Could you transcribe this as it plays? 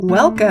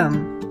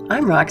Welcome.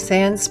 I'm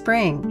Roxanne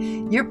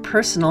Spring, your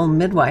personal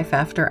midwife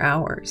after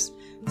hours,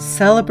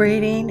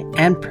 celebrating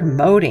and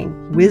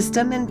promoting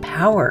wisdom and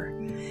power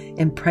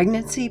in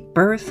pregnancy,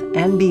 birth,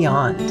 and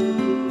beyond.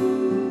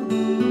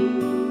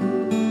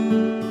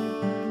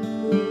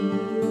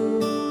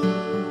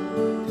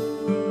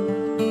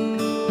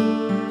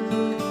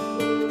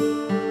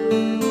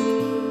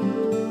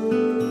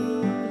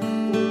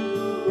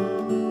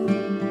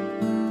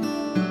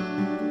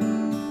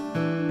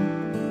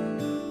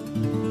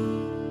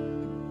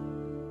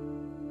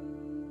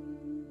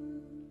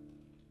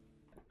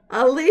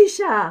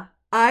 Alisha,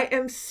 I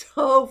am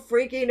so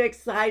freaking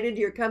excited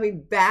you're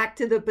coming back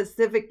to the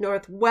Pacific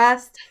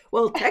Northwest.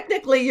 Well,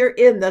 technically you're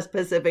in the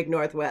Pacific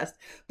Northwest,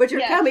 but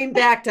you're coming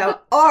back to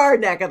our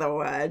neck of the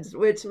woods,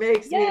 which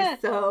makes me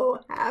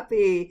so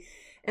happy.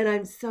 And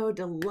I'm so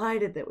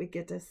delighted that we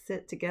get to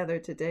sit together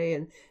today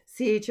and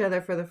see each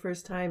other for the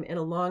first time in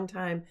a long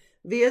time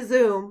via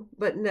Zoom,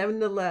 but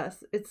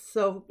nevertheless, it's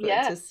so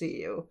good to see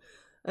you.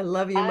 I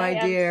love you, my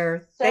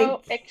dear. I am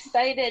so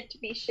excited to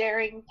be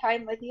sharing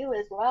time with you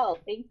as well.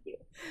 Thank you.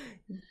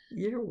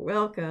 You're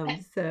welcome.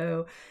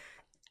 So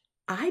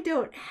I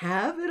don't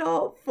have it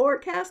all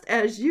forecast,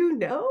 as you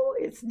know.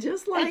 It's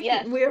just like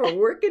we're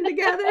working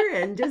together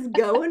and just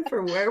going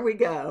for where we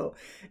go.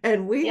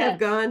 And we have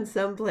gone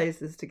some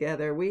places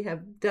together. We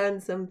have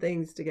done some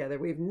things together.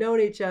 We've known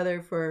each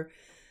other for,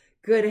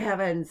 good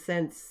heavens,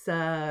 since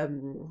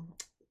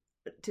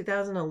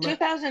 2011.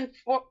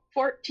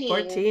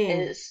 2014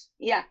 is,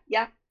 yeah.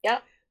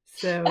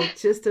 So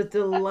just a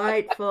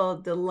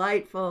delightful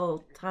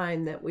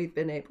time that we've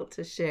been able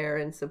to share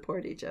and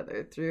support each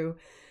other through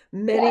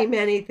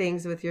many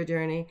things with your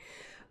journey.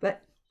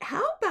 But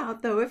how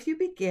about, though, if you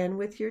begin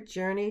with your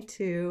journey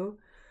to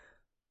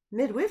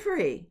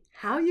midwifery,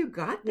 how you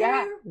got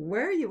there,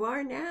 where you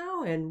are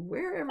now, and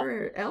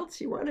wherever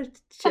else you want to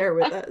share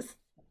with us.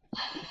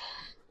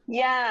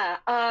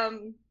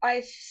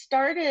 I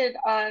started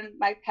on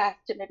my path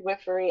to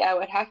midwifery, I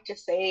would have to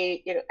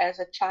say, as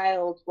a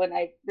child, when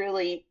I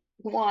really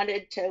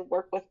wanted to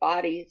work with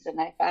bodies, and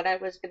I thought I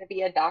was going to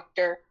be a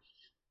doctor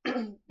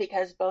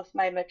because both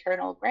my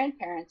maternal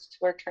grandparents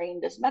were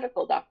trained as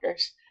medical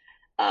doctors.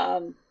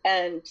 And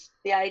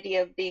the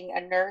idea of being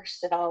a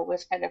nurse at all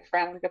was kind of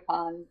frowned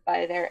upon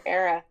by their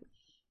era.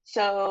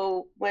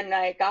 So when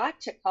I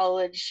got to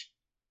college,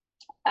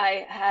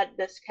 I had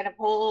this kind of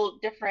whole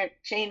different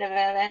chain of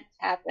events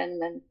happen,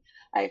 and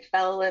I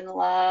fell in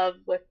love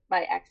with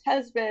my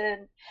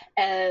ex-husband,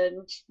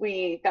 and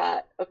we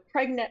got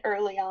pregnant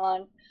early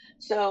on.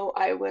 So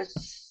I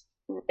was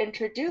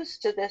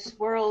introduced to this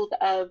world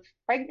of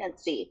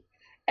pregnancy,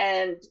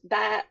 and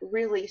that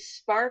really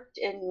sparked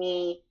in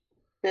me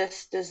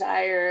this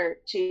desire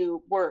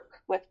to work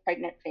with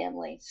pregnant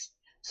families.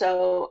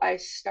 So I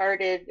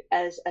started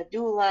as a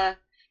doula,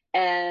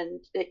 and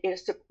it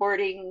is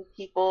supporting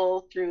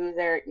people through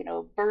their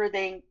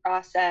birthing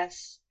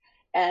process.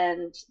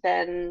 And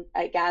then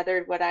I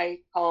gathered what I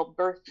call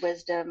birth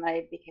wisdom.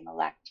 I became a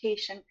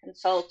lactation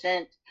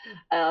consultant,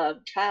 a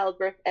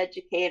childbirth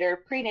educator,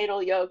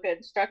 prenatal yoga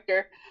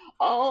instructor,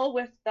 all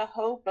with the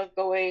hope of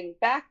going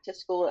back to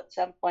school at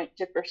some point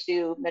to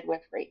pursue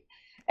midwifery.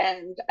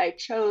 And I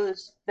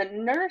chose the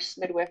nurse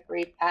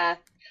midwifery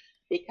path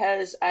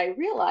because I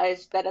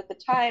realized that at the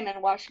time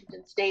in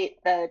Washington State,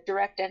 the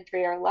direct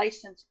entry or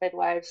licensed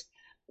midwives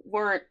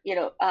weren't,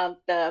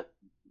 the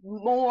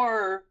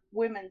more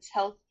women's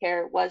health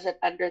care wasn't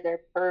under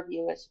their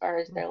purview as far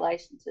as their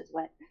licenses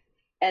went.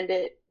 And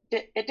it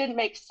didn't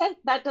make sense.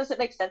 That doesn't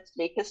make sense to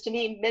me, because to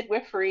me,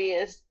 midwifery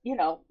is,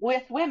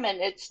 with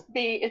women, it's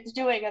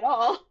doing it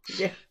all.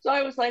 Yeah. So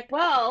I was like,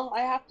 well,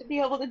 I have to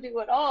be able to do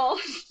it all.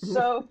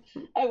 So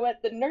I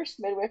went the nurse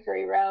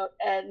midwifery route,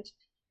 and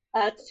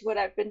that's what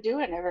I've been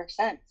doing ever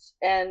since.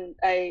 And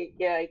I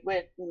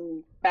went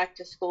back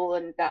to school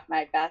and got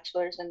my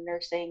bachelor's in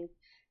nursing,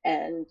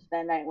 and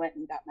then I went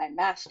and got my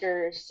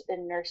master's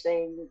in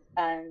nursing,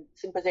 and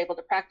was able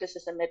to practice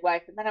as a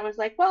midwife. And then I was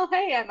like, well,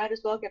 hey, I might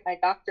as well get my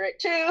doctorate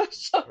too.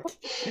 So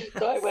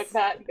I went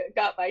back and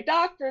got my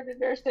doctorate in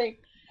nursing,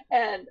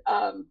 and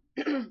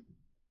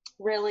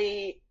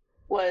really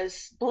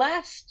was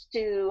blessed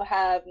to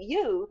have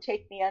you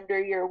take me under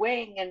your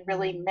wing and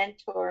really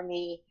mentor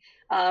me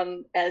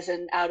as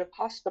an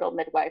out-of-hospital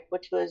midwife,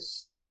 which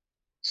was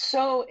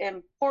so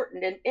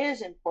important and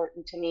is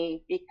important to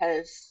me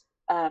because,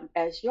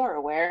 as you're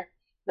aware,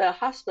 the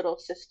hospital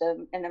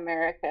system in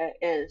America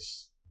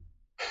is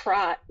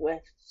fraught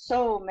with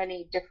so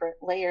many different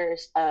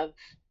layers of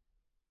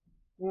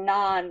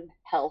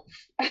non-health.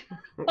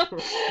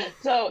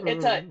 So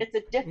it's a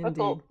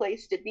difficult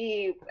place to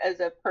be as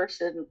a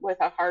person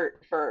with a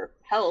heart for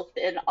health,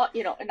 and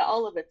in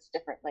all of its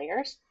different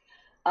layers.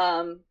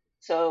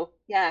 So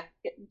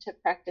getting to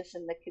practice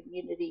in the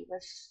community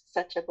was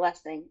such a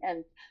blessing,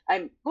 and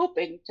I'm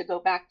hoping to go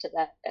back to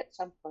that at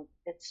some point.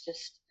 It's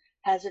just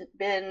hasn't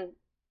been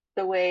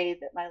the way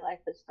that my life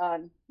has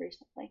gone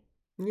recently.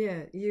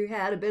 Yeah, you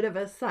had a bit of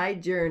a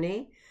side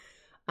journey.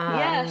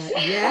 Yes.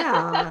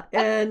 Yeah.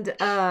 And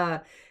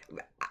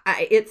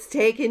it's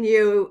taken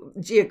you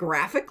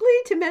geographically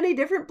to many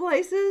different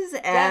places,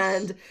 Yes.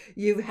 and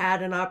you've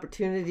had an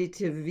opportunity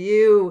to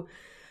view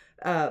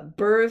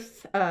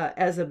birth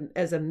as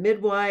a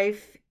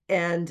midwife,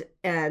 and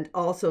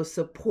also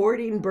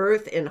supporting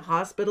birth in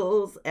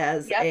hospitals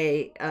as Yep.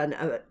 a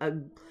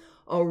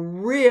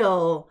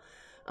real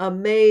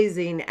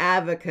amazing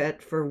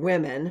advocate for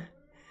women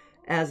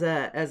as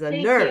a Thank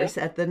you. nurse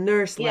at the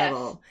nurse Yes.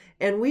 level.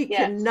 And we Yes.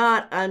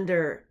 cannot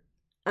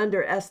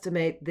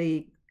underestimate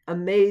the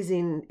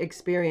amazing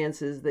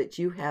experiences that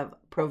you have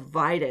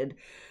provided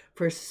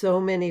for so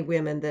many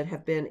women that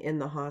have been in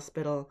the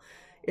hospital.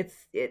 It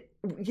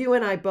you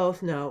and I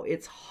both know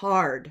it's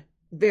hard,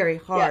 very Yeah.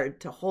 hard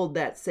to hold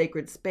that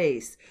sacred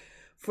space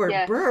for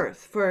Yes.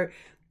 birth, for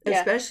Yes.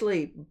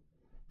 especially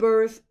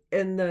birth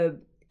in the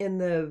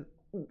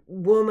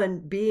woman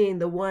being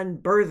the one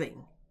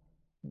birthing.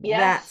 Yes.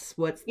 That's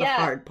what's the Yeah.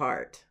 hard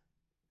part.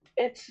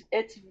 It's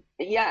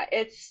yeah,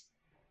 it's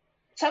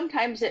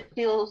sometimes it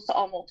feels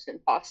almost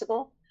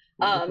impossible.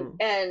 Hmm.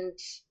 And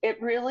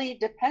it really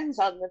depends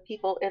on the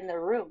people in the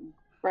room,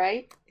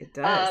 right? It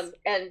does.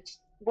 And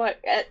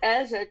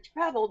as a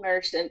travel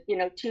nurse in,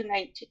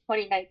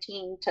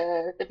 2019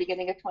 to the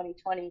beginning of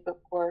 2020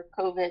 before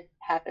COVID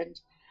happened,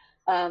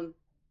 um,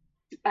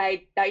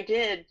 I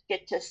did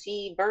get to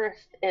see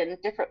birth in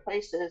different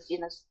places, a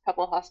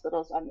couple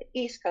hospitals on the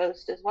East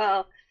Coast as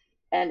well,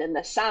 and in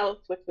the South,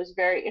 which was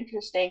very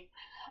interesting.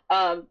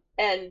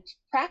 And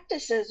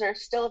practices are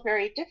still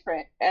very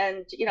different.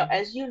 And, Mhm.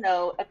 as you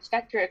know,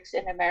 obstetrics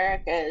in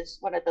America is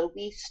one of the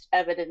least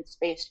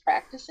evidence-based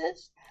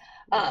practices.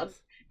 Um,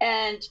 Yes.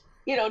 and,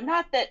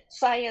 not that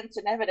science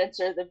and evidence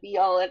are the be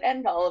all and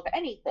end all of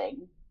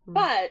anything, Mm.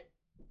 but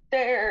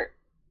they're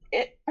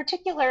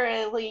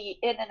particularly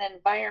in an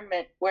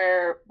environment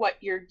where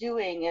what you're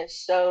doing is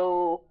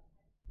so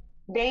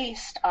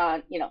based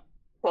on,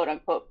 quote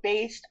unquote,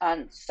 based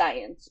on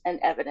science and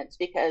evidence,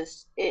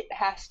 because it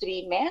has to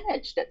be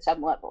managed at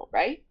some level,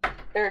 right?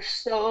 There's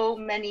so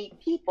many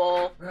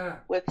people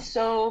with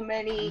so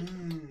many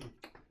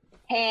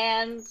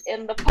hands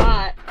in the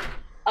pot,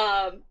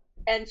 um,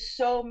 and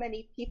so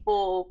many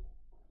people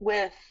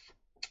with,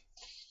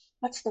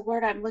 what's the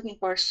word I'm looking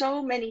for?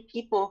 So many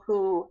people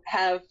who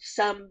have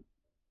some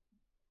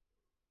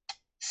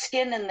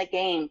skin in the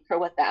game for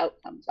what the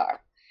outcomes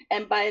are.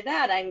 And by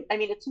that, I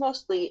mean, it's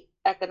mostly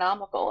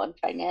economical and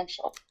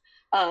financial.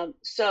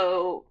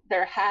 So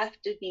there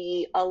have to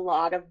be a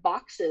lot of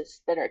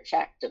boxes that are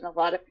checked, and a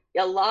lot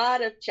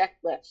of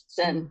checklists,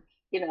 and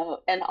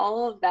Mm. and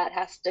all of that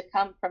has to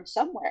come from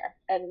somewhere.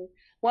 And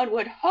one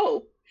would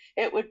hope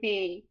it would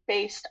be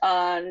based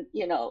on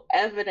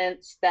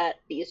evidence that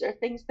these are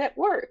things that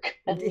work,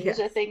 and these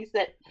are Yes. things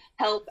that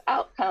help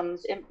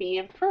outcomes and be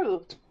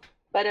improved.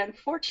 But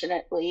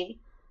unfortunately,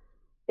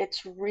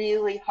 it's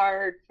really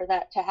hard for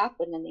that to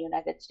happen in the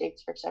United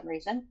States for some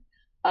reason.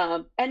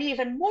 And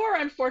even more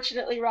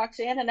unfortunately,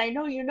 Roxanne, and I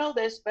know you know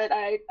this, but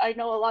I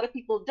know a lot of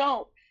people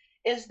don't,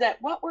 is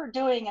that what we're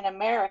doing in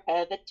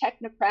America, the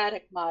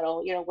technocratic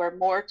model, where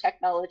more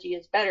technology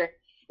is better,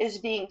 is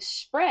being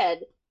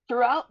spread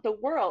throughout the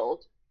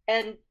world.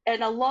 And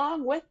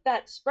along with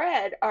that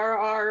spread are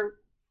our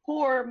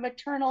poor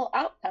maternal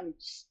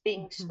outcomes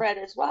being Mhm. spread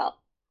as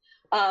well.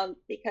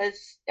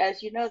 Because,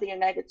 as you know, the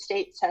United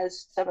States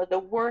has some of the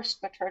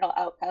worst maternal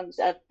outcomes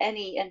of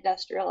any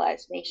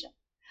industrialized nation.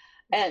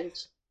 And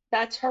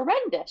that's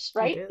horrendous, It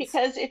right? is.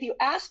 Because if you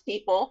ask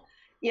people,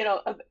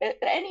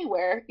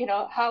 anywhere,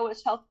 how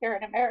is healthcare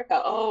in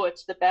America? Oh,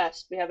 it's the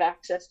best. We have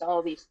access to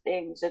all these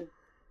things. And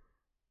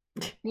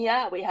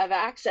yeah, we have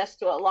access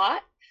to a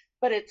lot,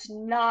 but it's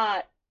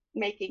not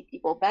making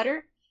people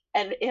better.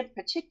 And in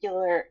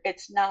particular,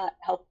 it's not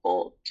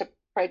helpful to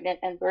pregnant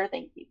and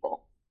birthing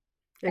people,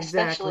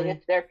 especially Exactly.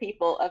 if they're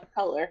people of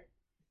color,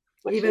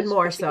 which Even was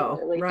more so,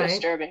 particularly right?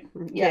 disturbing.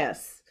 Yeah,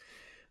 Yes.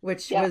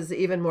 Which yeah. was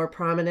even more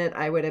prominent,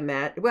 I would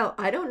imagine. Well,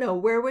 I don't know.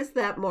 Where was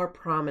that more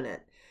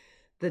prominent?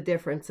 The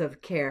difference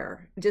of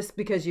care, just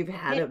because you've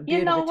had You, a you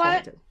beautiful know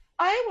what? child.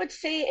 I would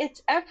say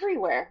it's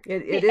everywhere.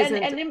 It And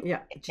isn't. and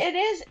Yeah. it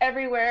is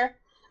everywhere.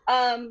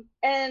 And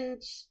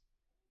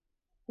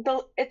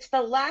it's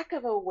the lack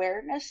of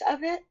awareness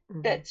of it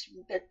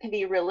Mhm. that can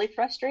be really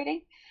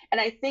frustrating. And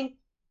I think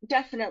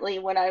definitely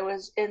when I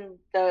was in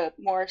the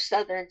more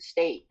southern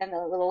state and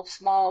a little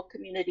small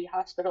community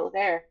hospital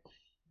there,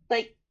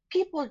 like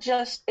people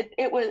just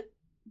it was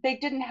they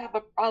didn't have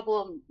a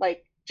problem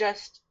like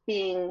just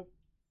being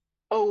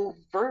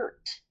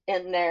overt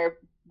in their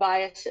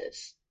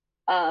biases,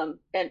 and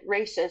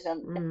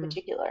racism in Mm.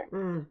 particular.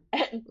 Mm.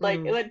 And like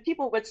Mm. when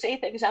people would say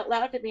things out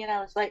loud to me, and I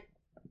was like,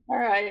 all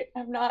right,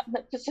 I'm not in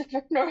the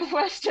Pacific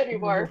Northwest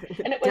anymore.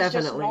 And it was just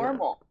Definitely not.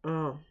 normal.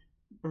 Oh.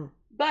 Mm.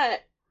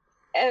 But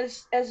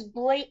as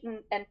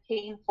blatant and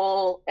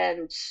painful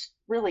and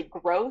really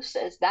gross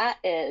as that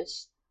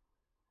is,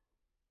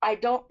 I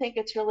don't think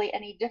it's really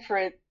any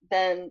different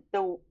than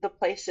the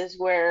places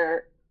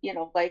where,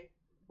 like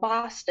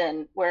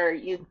Boston, where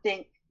you'd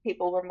think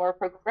people were more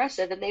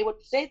progressive, and they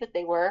would say that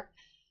they were,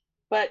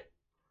 but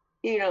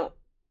you know,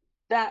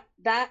 that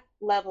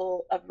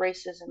level of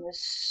racism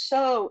is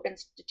so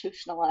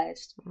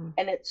institutionalized,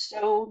 and it's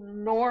so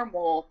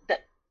normal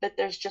that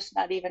there's just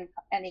not even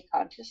any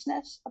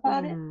consciousness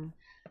about it.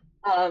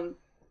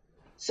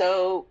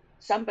 So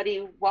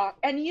somebody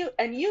and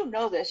you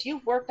know this,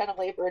 you've worked on a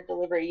labor and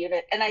delivery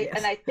unit, and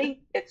I think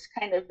it's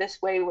kind of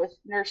this way with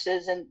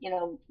nurses, and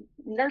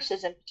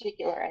nurses in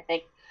particular, I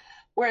think,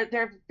 where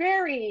they're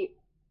very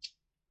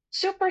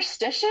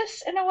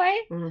superstitious in a way.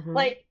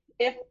 Like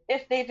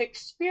if they've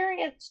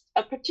experienced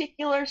a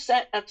particular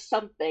set of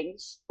some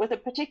things with a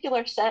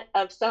particular set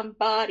of some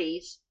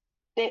bodies,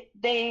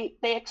 they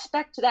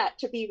expect that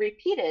to be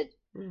repeated.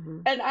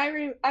 And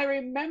I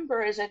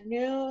remember as a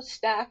new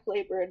staff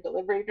labor and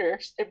delivery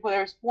nurse,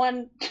 there's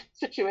one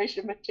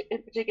situation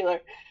in particular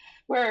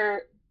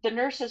where the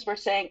nurses were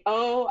saying,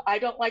 "Oh, I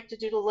don't like to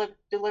do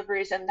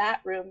deliveries in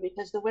that room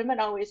because the women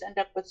always end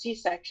up with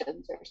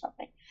C-sections or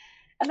something."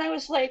 And I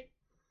was like,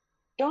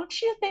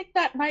 don't you think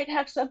that might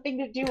have something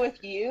to do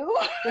with you?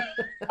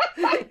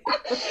 Like,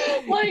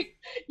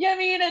 I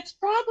mean, it's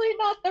probably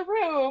not the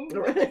room.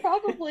 It's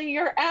probably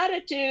your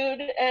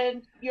attitude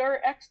and your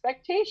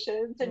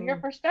expectations and your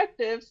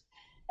perspectives.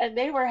 And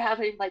they were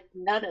having like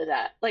none of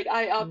that. Like,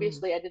 I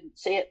didn't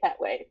say it that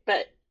way,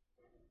 but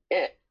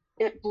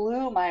it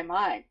blew my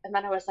mind. And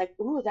then I was like,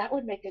 ooh, that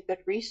would make a good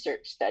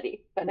research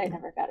study, but I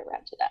never got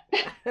around to that.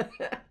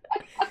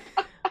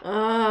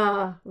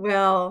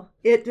 Well,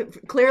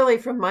 it clearly,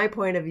 from my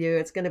point of view,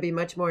 it's going to be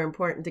much more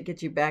important to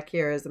get you back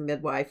here as a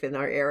midwife in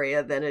our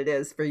area than it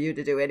is for you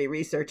to do any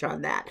research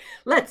on that.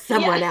 Let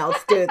someone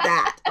else do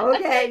that.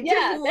 Okay.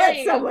 Just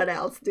let someone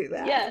else do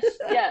that.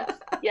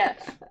 Yes.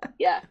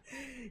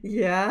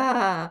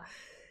 Yeah.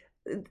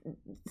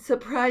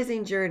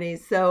 Surprising journey.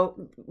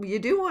 So you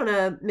do want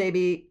to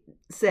maybe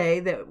say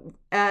that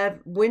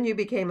when you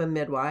became a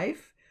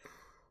midwife,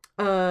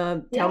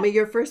 tell me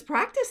your first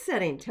practice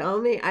setting. Tell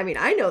me, I mean,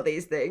 I know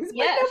these things, but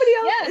nobody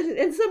else,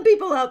 and some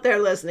people out there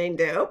listening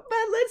do,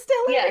 but let's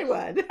tell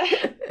everyone.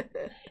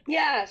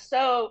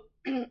 So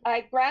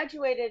I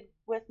graduated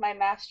with my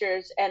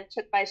master's and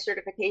took my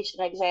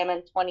certification exam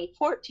in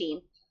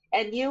 2014.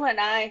 And you and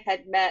I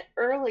had met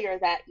earlier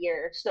that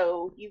year.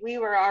 So we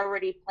were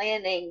already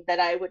planning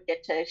that I would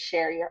get to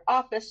share your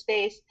office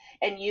space,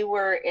 and you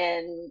were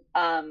in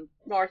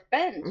North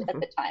Bend at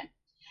the time.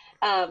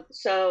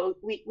 So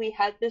we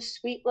had this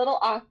sweet little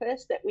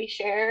office that we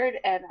shared,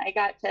 and I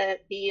got to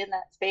be in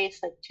that space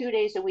like 2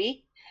 days a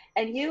week.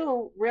 And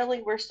you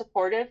really were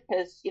supportive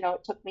because,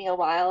 it took me a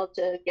while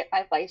to get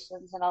my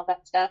license and all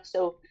that stuff.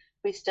 So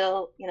we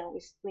still,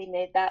 we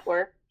made that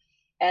work.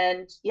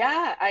 And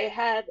I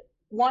had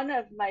one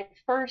of my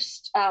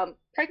first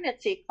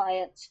pregnancy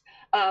clients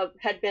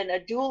had been a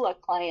doula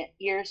client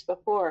years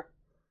before.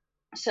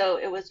 So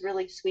it was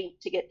really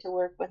sweet to get to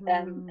work with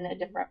them in a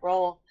different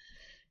role.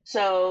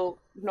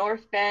 So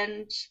North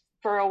Bend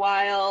for a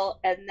while,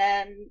 and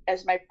then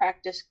as my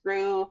practice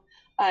grew,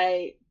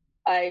 I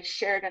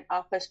shared an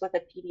office with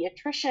a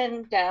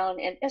pediatrician down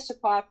in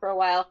Issaquah for a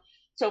while.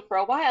 So for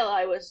a while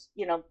I was,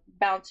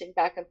 bouncing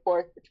back and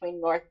forth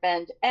between North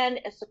Bend and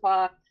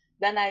Issaquah.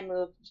 Then I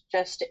moved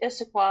just to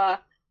Issaquah,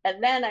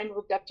 and then I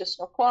moved up to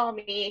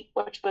Snoqualmie,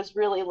 which was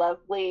really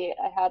lovely.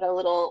 I had a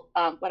little,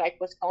 what I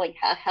was calling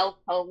a health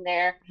home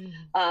there,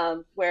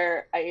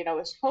 where I,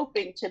 was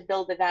hoping to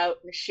build it out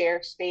and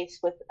share space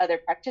with other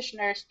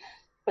practitioners.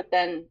 But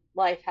then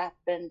life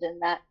happened, and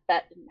that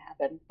didn't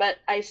happen. But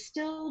I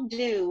still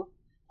do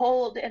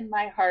hold in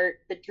my heart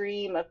the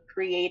dream of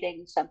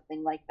creating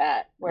something like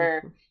that,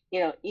 where,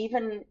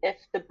 even if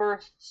the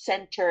birth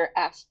center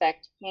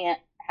aspect can't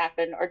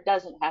happen or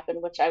doesn't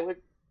happen, which I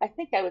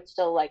think I would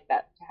still like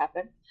that to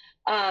happen.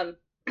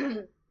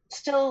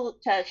 Still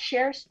to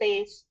share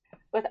space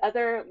with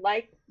other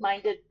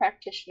like-minded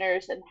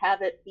practitioners and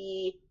have it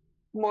be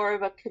more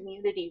of a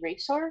community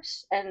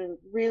resource. And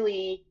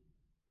really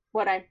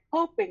what I'm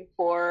hoping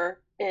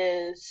for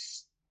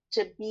is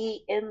to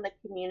be in the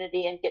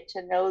community and get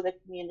to know the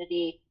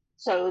community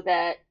so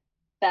that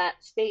that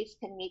space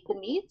can meet the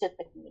needs of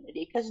the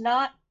community, because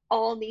not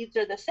all needs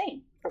are the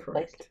same from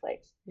place to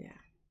place.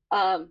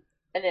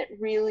 And it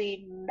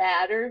really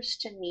matters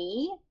to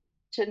me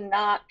to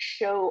not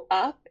show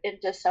up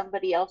into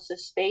somebody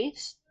else's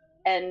space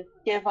and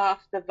give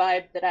off the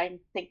vibe that I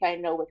think I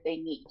know what they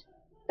need.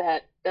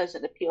 That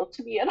doesn't appeal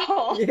to me at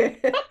all.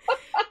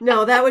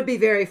 No, that would be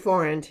very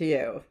foreign to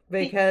you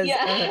because,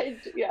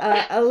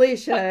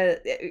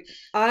 Alisha,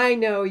 I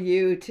know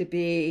you to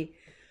be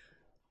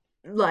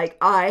like,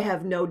 I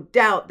have no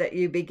doubt that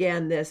you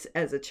began this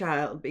as a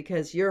child,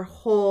 because your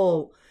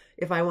whole,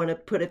 if I want to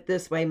put it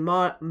this way,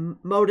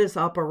 modus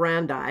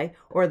operandi,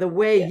 or the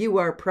way you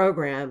are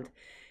programmed,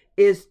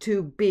 is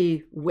to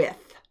be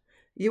with.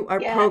 You are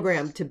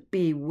programmed to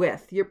be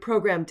with. You're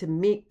programmed to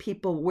meet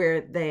people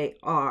where they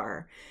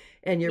are.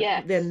 And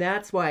then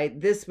that's why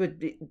this would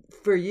be,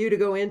 for you to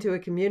go into a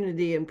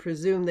community and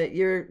presume that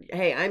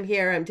hey, I'm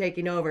here, I'm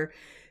taking over,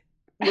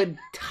 would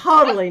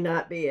totally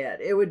not be it.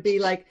 It would be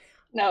like,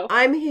 no,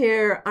 I'm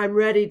here, I'm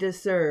ready to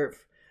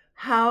serve.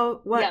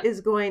 what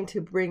is going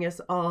to bring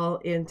us all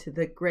into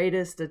the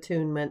greatest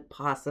attunement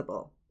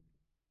possible.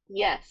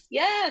 Yes,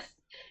 yes.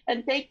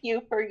 And thank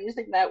you for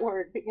using that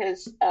word,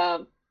 because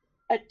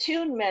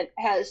attunement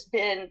has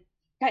been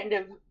kind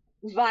of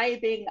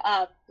vibing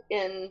up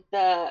in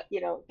the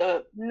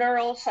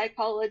neural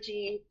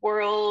psychology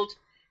world,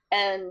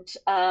 and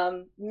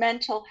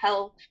mental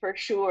health for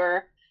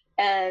sure.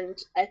 And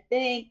I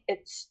think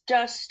it's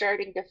just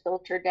starting to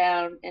filter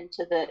down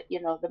into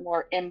the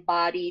more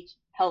embodied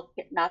health.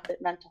 Not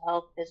that mental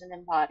health isn't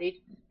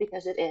embodied,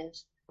 because it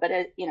is, but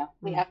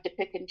we have to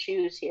pick and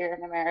choose here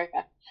in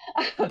America.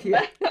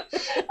 Yeah.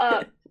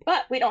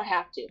 But we don't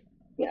have to.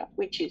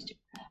 We choose to.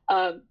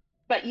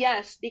 But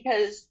yes,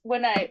 because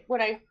when I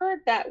heard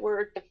that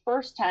word the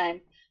first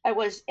time, I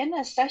was in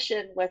a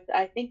session with,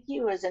 I think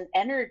he was an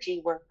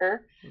energy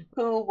worker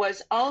who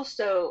was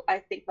also, I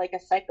think, like a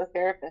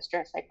psychotherapist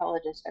or a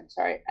psychologist. I'm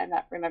sorry, I'm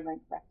not remembering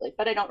correctly,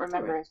 but I don't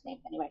remember his name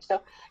anyway.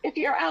 So if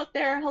you're out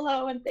there,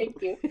 hello and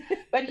thank you.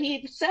 But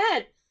he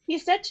said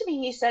to me,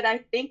 he said, I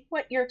think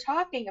what you're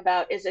talking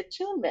about is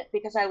attunement,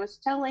 because I was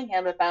telling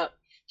him about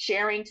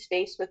sharing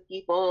space with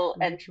people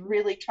and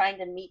really trying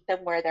to meet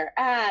them where they're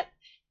at.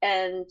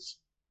 And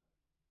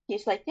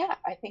he's like, yeah,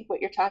 I think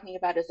what you're talking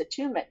about is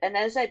attunement. And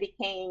as I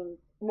became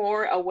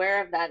more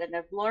aware of that and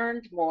have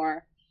learned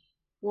more,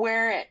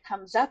 where it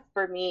comes up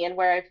for me and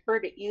where I've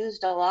heard it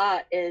used a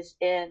lot is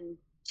in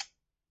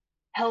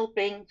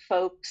helping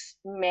folks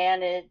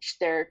manage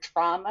their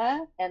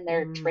trauma and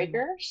their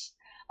triggers,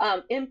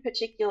 in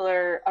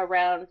particular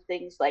around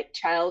things like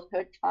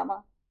childhood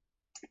trauma.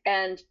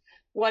 And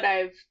what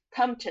I've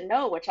come to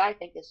know, which I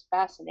think is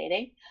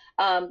fascinating,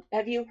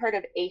 have you heard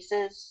of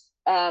ACEs?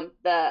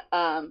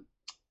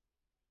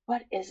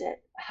 What is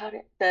it?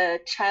 The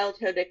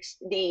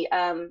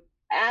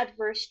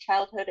adverse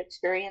childhood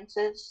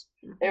experiences.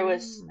 There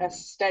was a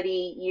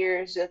study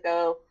years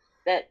ago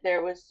that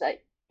there was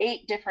like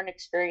 8 different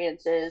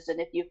experiences, and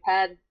if you've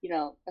had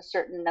a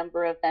certain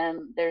number of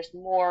them, there's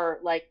more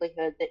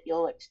likelihood that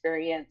you'll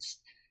experience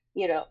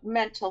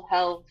mental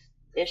health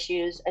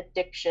issues,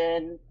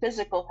 addiction,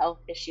 physical health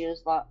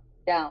issues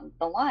down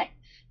the line,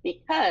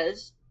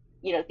 because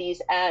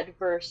these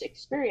adverse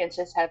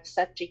experiences have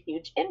such a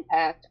huge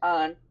impact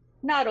on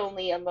not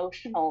only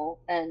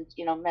emotional and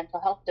mental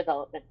health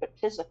development, but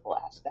physical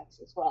aspects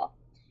as well.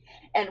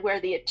 And where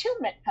the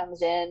attunement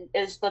comes in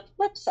is the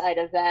flip side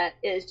of that,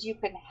 is you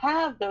can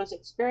have those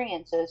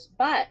experiences,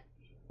 but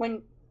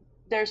when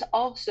there's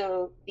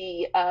also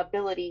the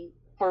ability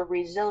for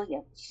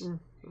resilience.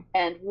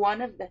 And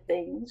one of the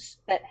things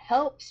that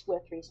helps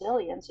with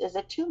resilience is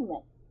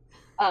attunement.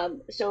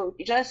 So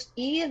just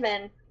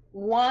even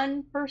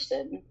one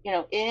person,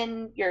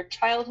 in your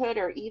childhood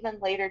or even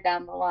later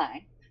down the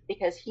line,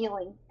 because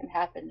healing can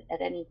happen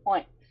at any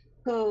point,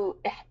 who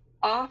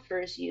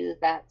offers you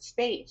that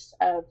space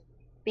of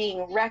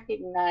being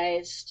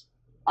recognized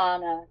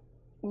on a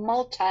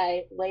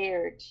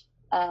multi-layered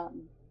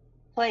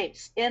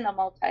place, in a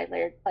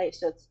multi-layered place.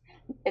 So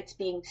it's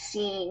being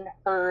seen,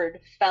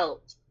 heard,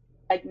 felt,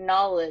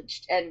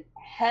 acknowledged, and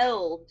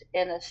held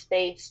in a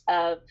space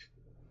of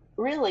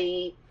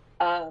really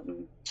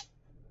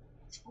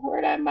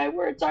my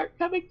words aren't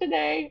coming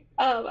today.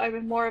 I'm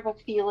in more of a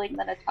feeling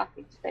than a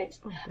talking space.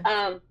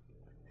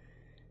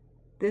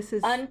 This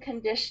is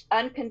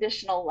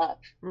unconditional love.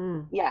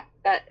 Yeah,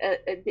 that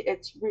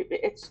it's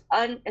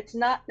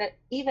not that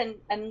even,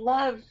 and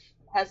love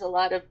has a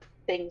lot of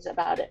things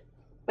about it,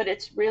 but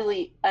it's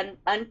really an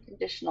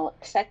unconditional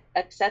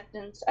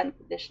acceptance,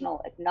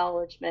 unconditional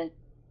acknowledgement,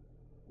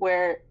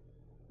 where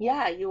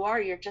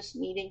you're just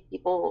meeting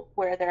people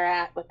where they're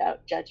at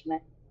without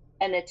judgment.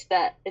 And it's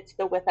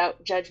the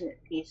without judgment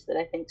piece that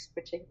I think is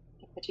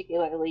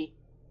particularly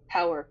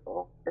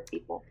powerful for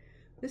people.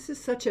 This is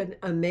such an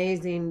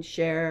amazing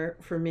share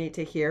for me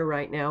to hear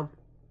right now.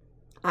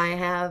 I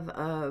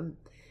haven't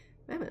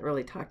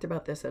really talked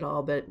about this at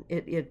all, but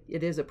it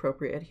is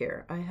appropriate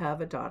here. I have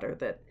a daughter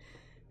that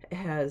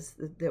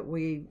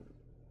we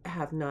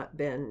have not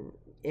been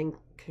in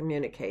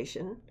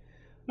communication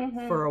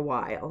for a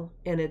while,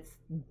 and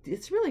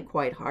it's really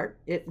quite hard.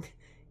 It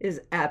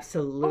is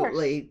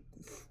absolutely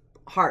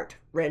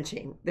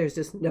heart-wrenching. There's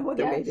just no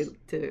other way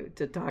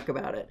to talk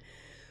about it.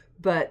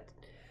 But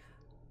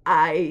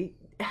I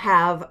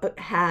have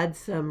had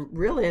some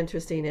really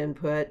interesting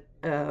input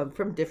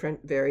from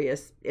different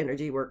various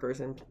energy workers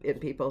and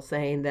people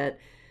saying that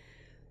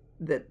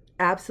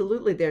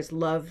absolutely there's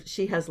love.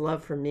 She has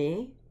love for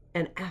me,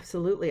 and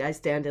absolutely I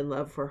stand in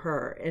love for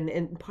her.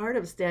 And part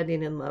of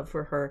standing in love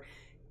for her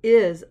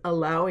is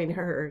allowing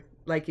her,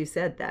 like you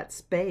said, that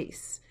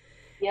space.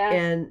 Yeah.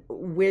 And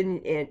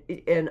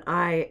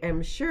I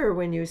am sure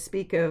when you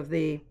speak of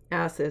the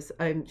ACEs,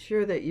 I'm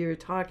sure that you're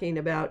talking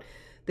about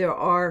there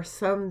are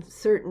some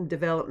certain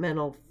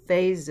developmental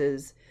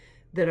phases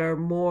that are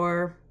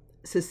more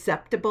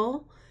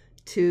susceptible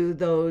to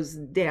those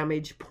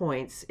damage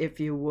points, if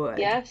you would.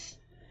 Yes.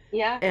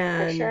 Yeah,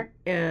 for sure.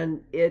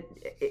 And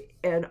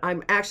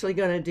I'm actually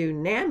going to do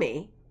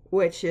NAMI,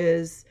 which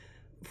is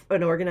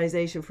an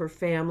organization for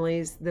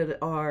families that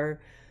are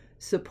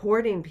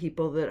supporting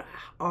people that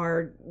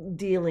are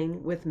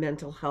dealing with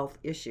mental health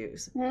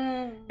issues.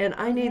 And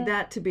I need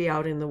that to be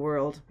out in the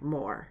world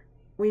more.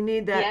 We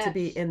need that to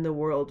be in the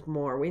world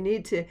more. We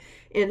need to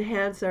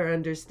enhance our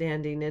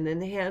understanding and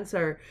enhance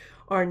our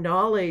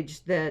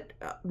knowledge that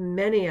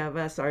many of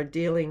us are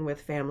dealing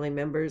with family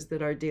members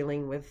that are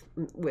dealing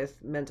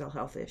with mental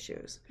health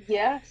issues.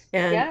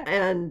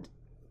 And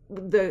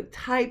the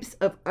types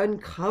of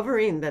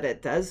uncovering that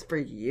it does for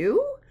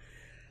you.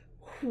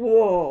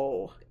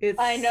 Whoa, it's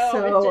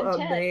so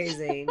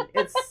amazing.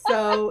 It's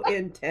so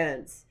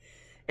intense.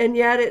 And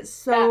yet it's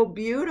so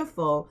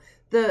beautiful.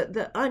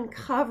 The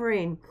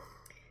uncovering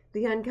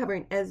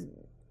as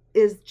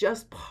is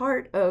just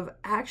part of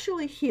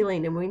actually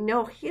healing, and we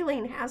know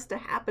healing has to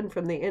happen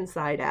from the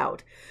inside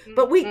out.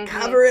 But we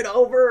cover it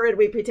over and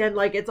we pretend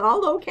like it's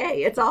all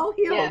okay. It's all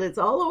healed. It's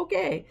all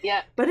okay.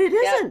 But it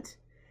isn't.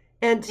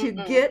 And to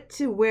get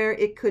to where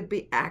it could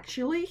be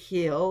actually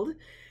healed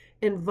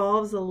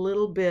involves a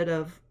little bit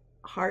of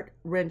heart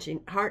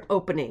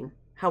opening,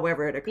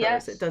 however it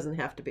occurs. It doesn't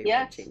have to be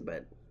wrenching,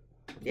 but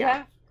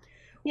wow.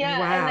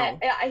 And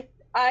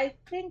I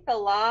think a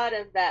lot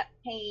of that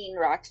pain,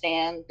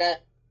 Roxanne, the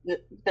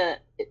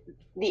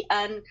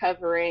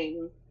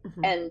uncovering,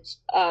 and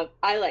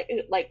I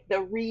like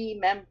the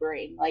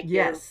remembering, like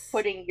you're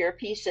putting your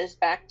pieces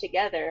back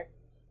together,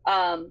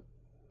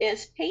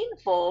 is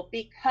painful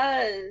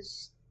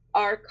because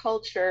our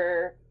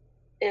culture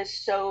is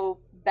so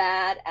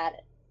bad at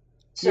it.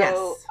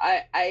 So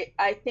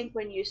I think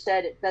when you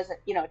said it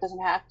doesn't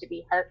have to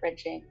be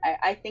heart-wrenching,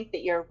 I think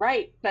that you're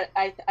right, but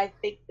I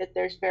think that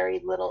there's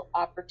very little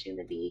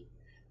opportunity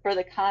for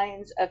the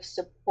kinds of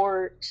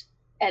support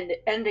and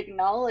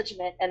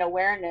acknowledgement and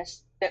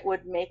awareness that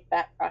would make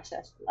that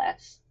process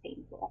less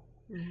painful.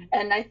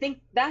 And I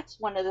think that's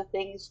one of the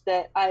things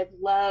that I've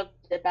loved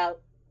about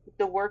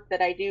the work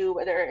that I do,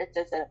 whether it's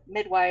as a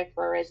midwife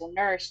or as a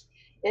nurse,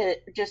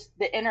 just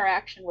the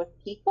interaction with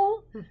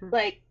people.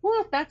 Like,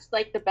 well, that's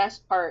like the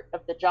best part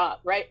of the job,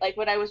 right? Like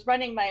when I was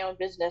running my own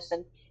business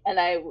and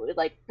I would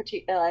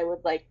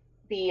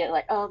be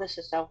like, oh, this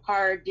is so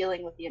hard,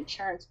 dealing with the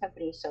insurance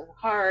company is so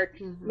hard,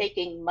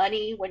 making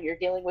money when you're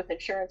dealing with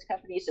insurance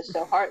companies is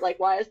so hard. Like,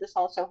 why is this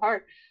all so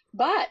hard?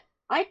 But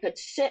I could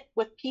sit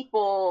with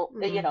people,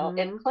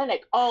 in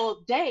clinic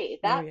all day.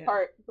 That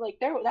part, like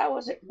that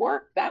wasn't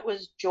work. That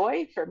was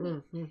joy for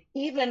me,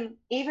 even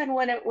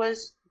when it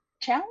was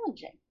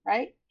challenging,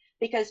 right?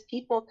 Because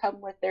people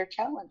come with their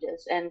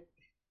challenges, and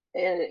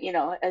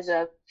as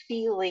a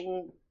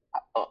feeling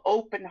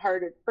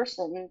open-hearted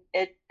person,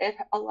 it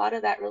a lot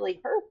of that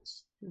really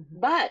hurts.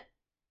 But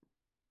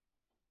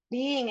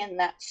being in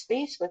that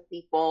space with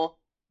people,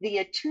 the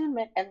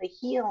attunement and the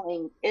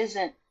healing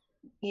isn't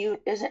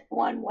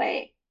one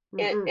way.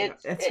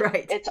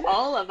 It's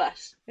all of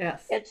us.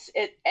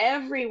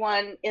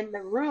 Everyone in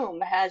the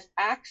room has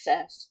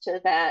access to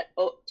that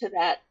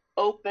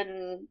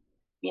open,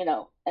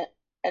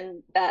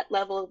 and that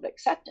level of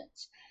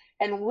acceptance.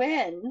 And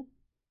when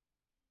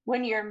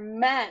you're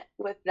met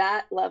with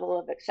that level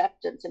of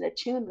acceptance and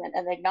attunement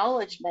and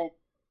acknowledgement,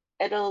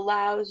 it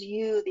allows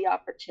you the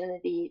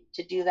opportunity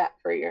to do that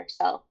for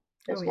yourself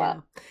as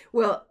well.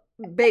 Well,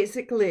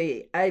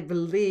 basically, I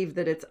believe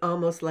that it's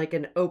almost like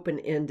an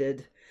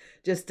open-ended,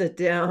 just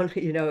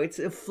it's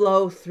a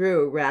flow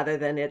through rather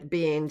than it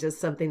being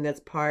just something that's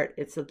part.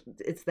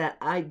 It's that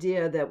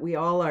idea that we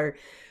all are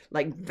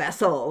like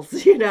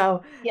vessels,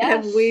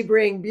 and we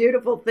bring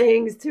beautiful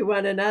things to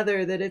one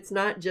another, that it's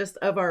not just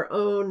of our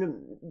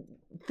own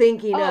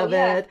thinking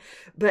it,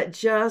 but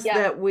just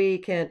that we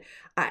can,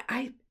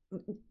 I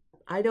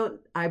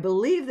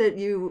believe that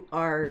you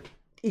are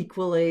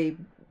equally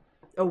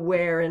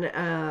aware and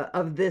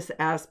of this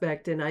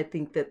aspect, and I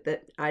think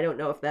that I don't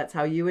know if that's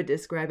how you would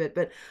describe it,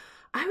 but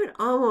I would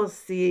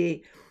almost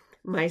see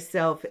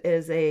myself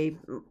as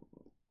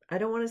I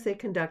don't want to say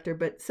conductor,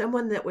 but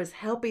someone that was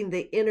helping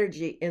the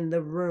energy in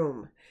the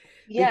room.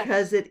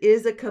 Because it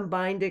is a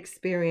combined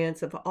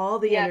experience of all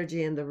the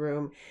energy in the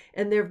room.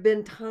 And there have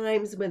been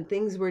times when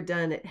things were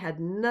done, it had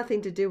nothing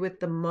to do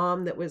with the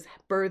mom that was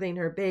birthing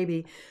her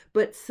baby,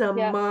 but some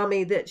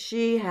mommy that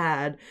she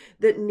had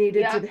that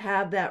needed to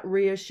have that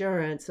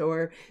reassurance,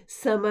 or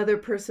some other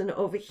person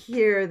over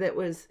here that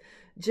was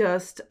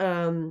just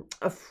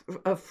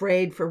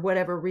afraid for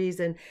whatever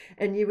reason.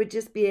 And you would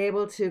just be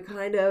able to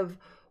kind of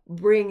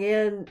bring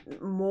in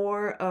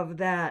more of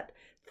that.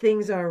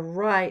 Things are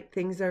right.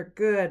 Things are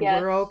good.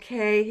 We're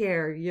okay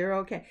here. You're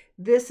okay.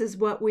 This is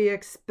what we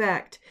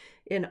expect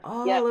in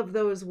all of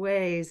those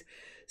ways,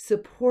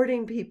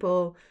 supporting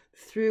people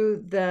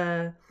through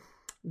that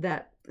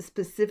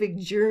specific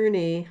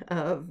journey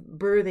of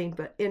birthing.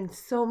 But in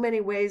so many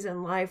ways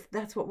in life,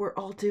 that's what we're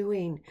all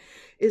doing,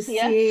 is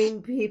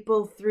seeing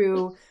people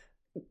through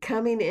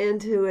coming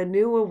into a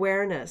new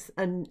awareness,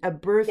 a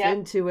birth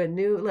into a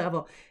new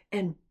level.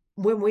 And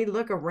when we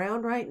look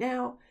around right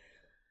now,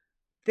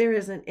 there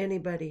isn't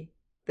anybody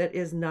that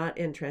is not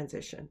in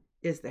transition,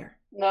 is there?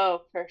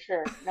 No, for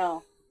sure.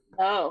 No.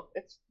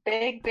 It's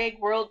big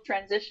world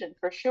transition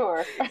for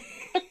sure.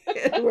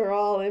 We're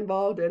all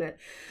involved in it.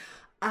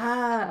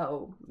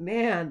 Oh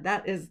man,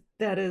 that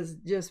is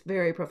just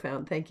very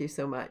profound. Thank you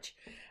so much.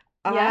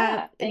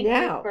 Yeah, thank you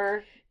Now,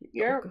 for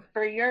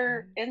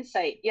your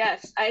insight.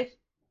 Yes, I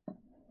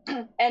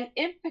and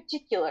in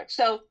particular,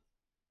 so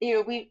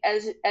we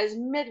as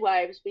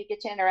midwives, we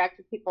get to interact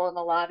with people in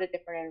a lot of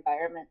different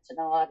environments in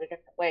a lot of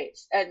different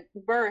ways, and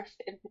birth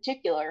in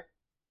particular,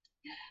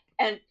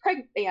 and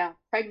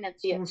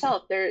pregnancy mhm,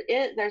 itself.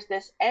 There's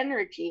this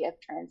energy of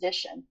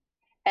transition,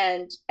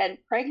 and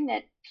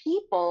pregnant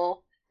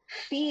people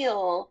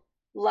feel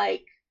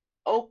like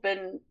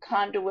open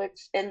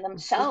conduits in mhm,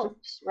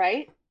 themselves,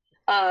 right?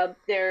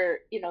 They're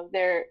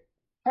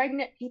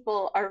pregnant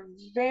people are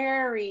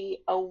very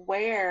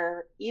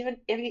aware, even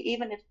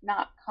if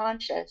not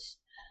conscious,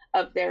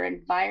 of their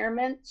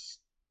environments,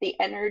 the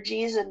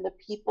energies, and the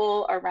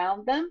people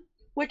around them,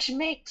 which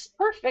makes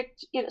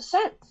perfect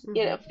sense.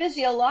 mhm.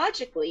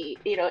 Physiologically,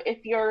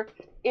 if you're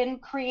in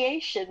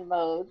creation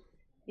mode,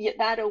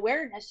 that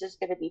awareness is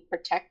going to be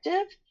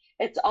protective.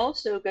 It's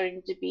also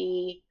going to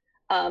be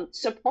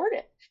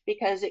supportive,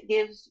 because it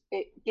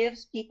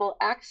gives people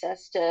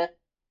access to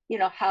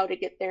how to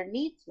get their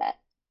needs met.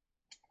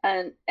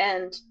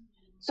 And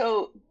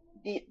so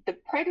the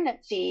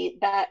pregnancy,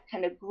 that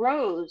kind of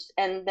grows,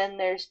 and then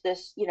there's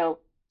this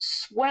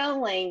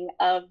swelling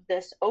of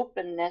this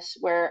openness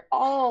where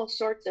all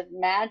sorts of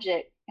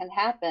magic can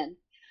happen.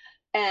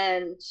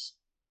 And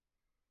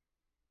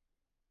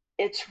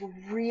it's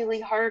really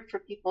hard for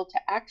people to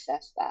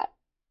access that,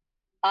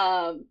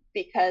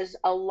 because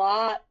a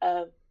lot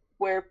of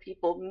where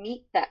people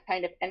meet that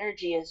kind of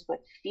energy is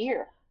with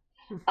fear.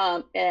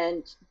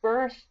 And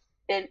birth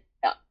and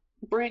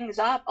brings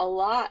up a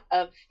lot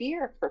of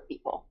fear for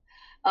people,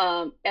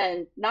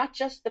 and not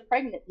just the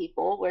pregnant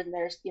people, when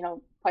there's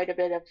quite a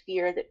bit of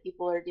fear that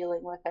people are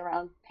dealing with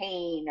around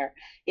pain, or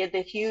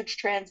the huge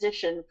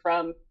transition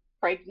from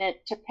pregnant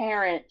to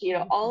parent,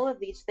 all of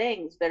these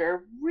things that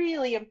are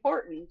really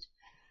important.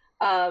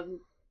 Um,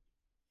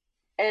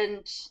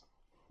 and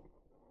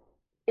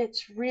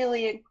it's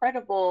really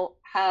incredible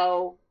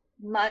how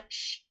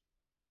much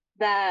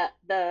that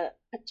the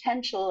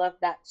potential of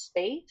that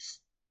space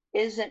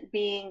isn't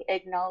being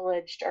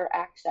acknowledged or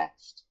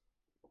accessed,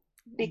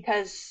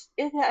 because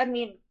I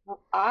mean,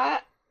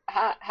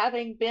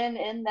 having been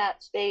in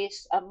that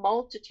space a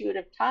multitude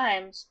of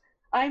times,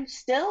 I'm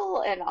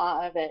still in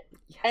awe of it.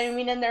 I Yes.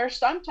 mean, and there are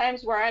some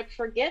times where I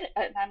forget it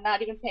and I'm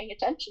not even paying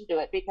attention to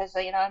it, because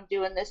I'm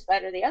doing this,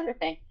 that, or the other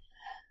thing.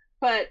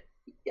 But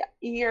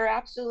you're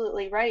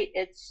absolutely right.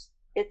 It's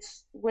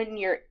when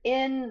you're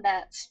in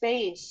that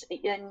space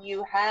and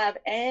you have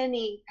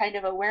any kind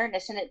of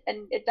awareness, and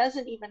it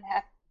doesn't even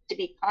have to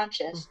be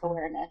conscious Mhm.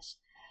 awareness,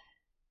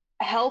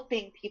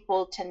 helping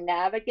people to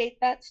navigate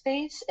that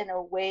space in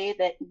a way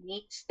that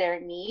meets their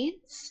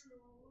needs,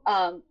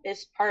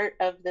 is part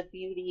of the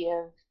beauty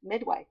of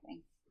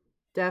midwifing.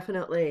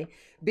 Definitely.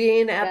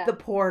 Being at Yeah. the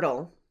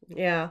portal.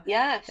 Yeah. And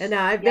Yes.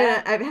 now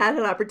Yeah. I've had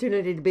an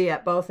opportunity to be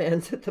at both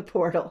ends at the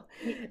portal.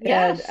 And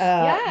Yes.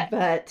 Yeah.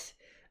 but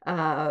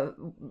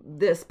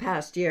this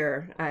past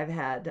year I've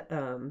had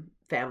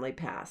family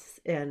pass,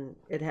 and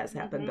it has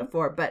happened Hmm.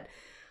 before, but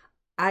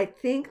I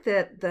think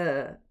that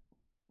the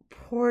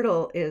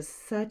portal is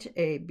such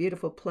a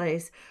beautiful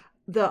place.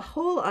 The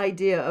whole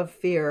idea of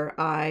fear,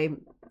 I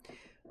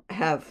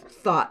have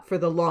thought for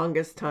the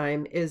longest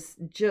time, is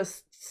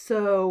just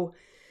so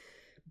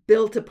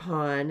built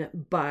upon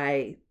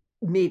by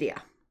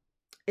media Oh,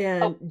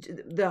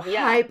 and the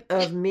yeah. hype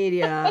of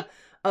media,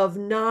 of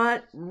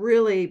not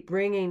really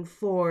bringing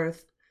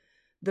forth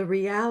the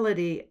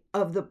reality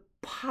of the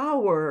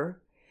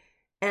power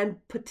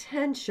and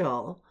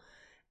potential.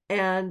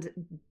 And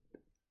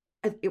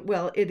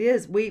well, it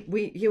is,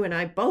 we you and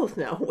I both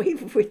know,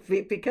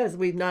 because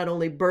we've not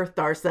only birthed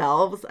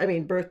ourselves, I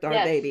mean birthed our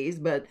Yes. babies,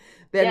 but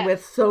been with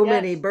Yes. so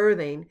many Yes.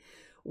 birthing.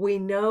 We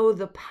know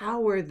the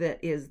power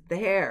that is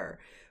there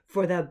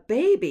for the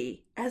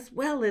baby, as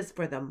well as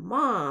for the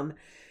mom,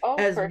 Oh,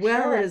 as for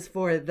well sure. as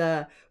for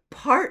the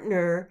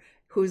partner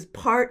who's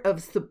part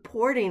of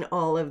supporting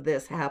all of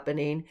this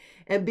happening,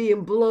 and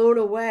being blown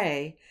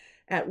away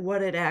at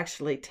what it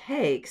actually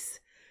takes.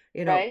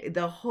 Right.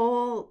 The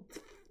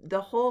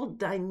whole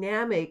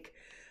dynamic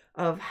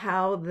of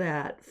how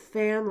that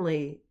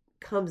family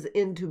comes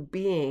into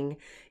being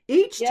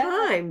each Yeah.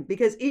 time,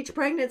 because each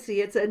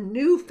pregnancy, it's a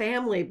new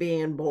family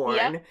being Yep.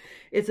 born.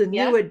 It's a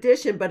new Yep.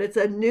 addition, but it's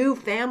a new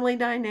family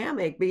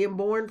dynamic being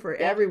born for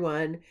Yep.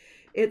 everyone.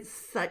 It's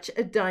such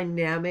a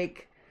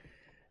dynamic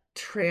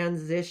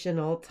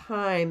transitional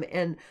time,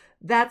 and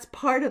that's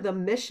part of the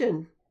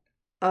mission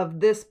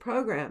of this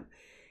program,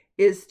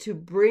 is to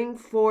bring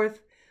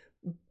forth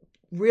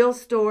real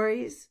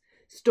stories,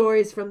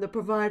 stories from the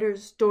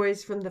providers,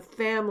 stories from the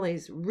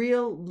families,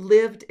 real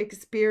lived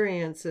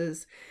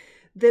experiences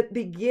that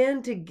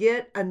begin to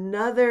get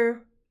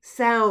another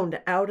sound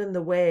out in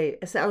the way,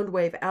 a sound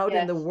wave out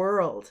in the Yes.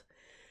 world.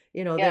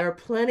 There Yep. are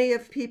plenty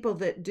of people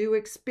that do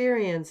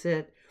experience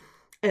it,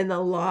 and a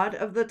lot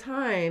of the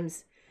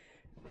times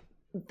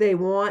they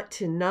want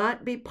to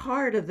not be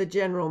part of the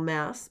general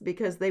mass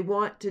because they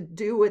want to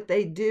do what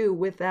they do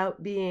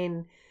without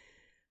being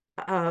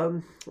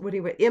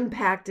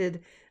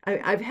impacted.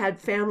 I've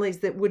had families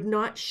that would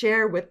not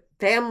share with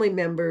family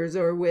members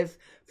or with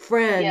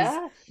friends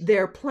Yes.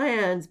 their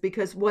plans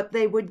because what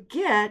they would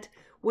get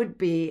would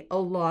be a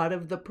lot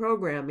of the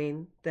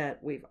programming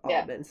that we've all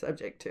Yeah. been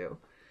subject to.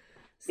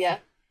 Yeah.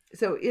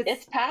 So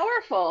It's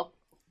powerful.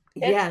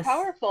 It's yes,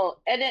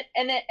 powerful. And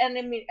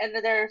I mean, and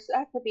there's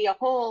that could be a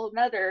whole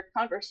another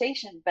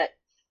conversation, but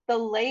the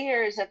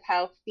layers of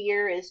how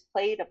fear is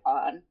played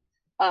upon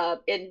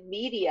in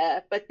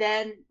media, but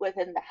then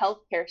within the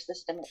healthcare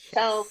system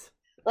itself, yes.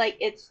 like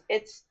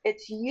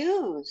it's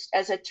used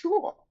as a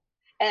tool.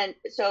 And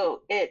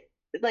so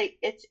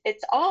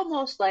it's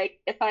almost like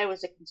if I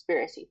was a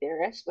conspiracy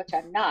theorist, which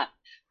I'm not,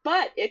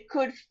 but it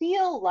could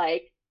feel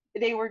like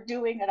they were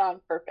doing it on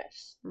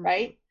purpose, Mm-hmm.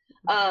 right?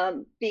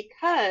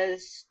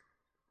 Because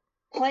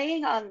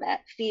playing on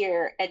that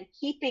fear and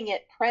keeping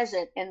it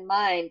present in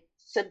mind,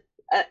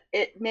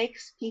 it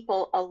makes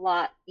people a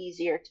lot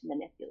easier to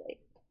manipulate,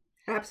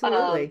 um,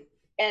 Absolutely.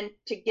 and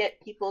to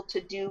get people to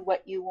do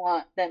what you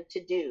want them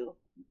to do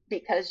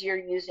because you're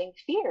using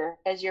fear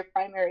as your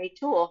primary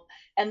tool.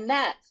 And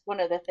that's one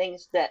of the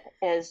things that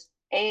has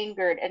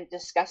angered and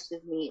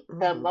disgusted me the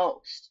Mm-hmm.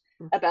 most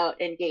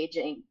about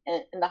engaging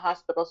in the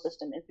hospital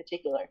system in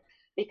particular,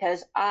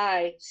 because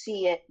I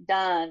see it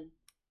done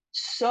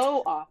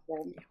so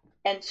often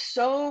and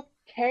so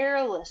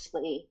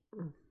carelessly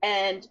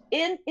and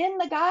in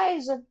the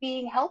guise of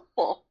being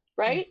helpful,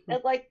 right? Mm-hmm.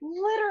 And like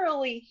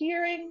literally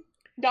hearing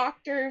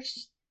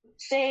doctors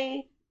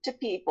say to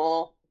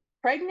people,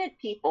 pregnant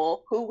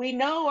people who we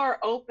know are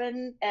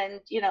open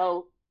and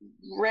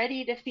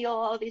ready to feel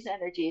all these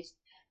energies,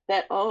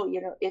 that, oh,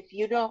 if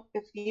you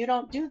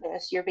don't do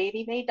this, your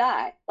baby may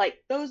die, like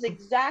those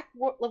exact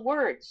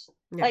words.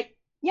 Yeah. Like,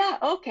 yeah,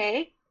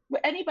 okay,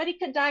 anybody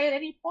can die at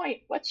any point.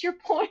 What's your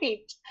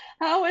point?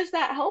 How is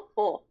that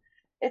helpful?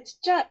 It's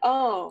just,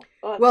 oh,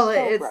 Well,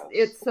 it's so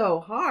it's gross. so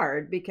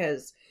hard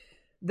because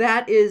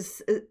that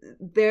is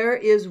there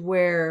is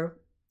where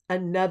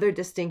another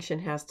distinction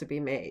has to be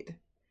made.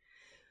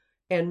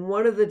 And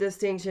one of the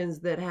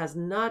distinctions that has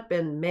not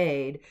been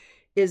made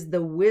is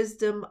the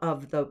wisdom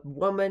of the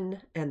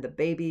woman and the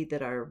baby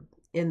that are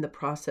in the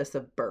process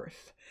of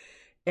birth.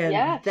 And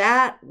Yes.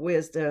 that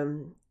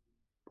wisdom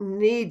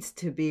needs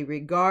to be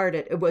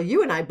regarded. Well,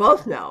 you and I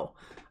both know.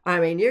 I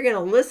mean, you're going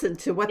to listen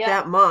to what Yeah.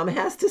 that mom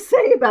has to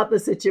say about the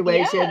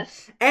situation,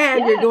 Yes.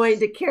 and you're going Yes.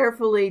 to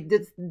carefully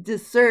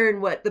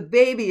discern what the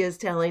baby is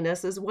telling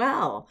us as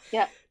well. Yeah.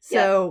 Yeah.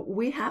 So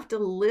we have to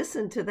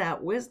listen to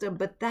that wisdom,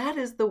 but that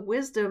is the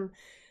wisdom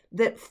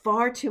that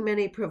far too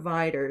many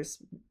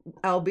providers,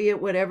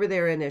 albeit whatever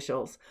their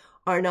initials,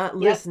 are not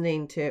Yep.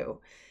 listening to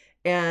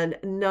and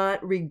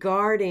not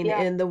regarding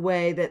Yeah. in the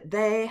way that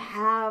they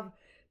have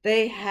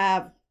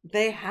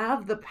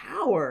the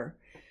power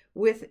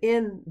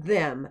within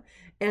them.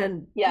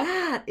 And Yeah.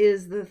 that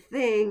is the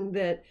thing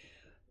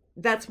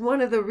that's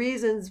one of the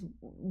reasons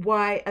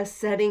why a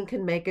setting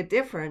can make a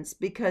difference,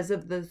 because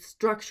of the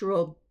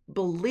structural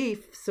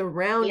belief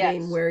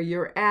surrounding Yes. where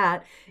you're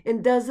at.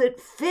 And does it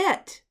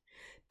fit?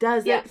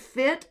 Does Yeah. it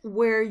fit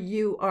where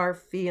you are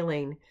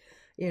feeling?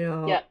 You Yeah.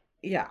 know,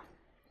 yeah.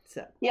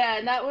 So, Yeah,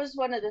 and that was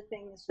one of the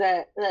things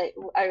that, like,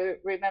 I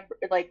remember,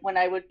 like when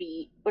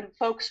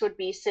folks would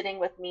be sitting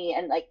with me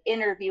and like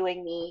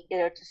interviewing me,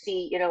 to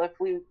see,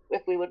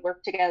 if we would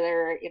work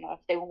together, if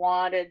they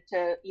wanted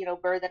to,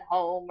 birth at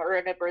home or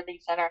in a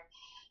birthing center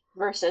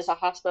versus a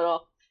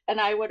hospital. And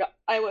I would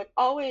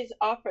always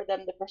offer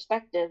them the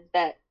perspective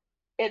that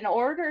in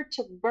order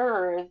to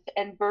birth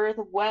and birth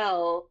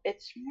well,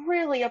 it's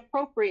really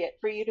appropriate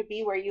for you to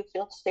be where you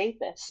feel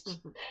safest.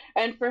 mhm.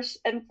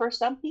 And for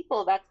some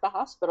people, that's the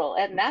hospital,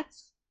 and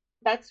that's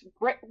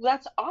great.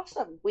 That's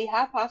awesome. We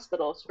have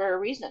hospitals for a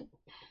reason.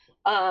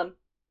 Um,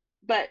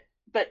 but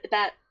but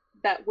that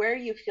where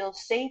you feel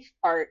safe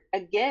part,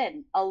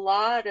 again, a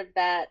lot of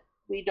that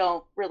we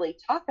don't really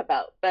talk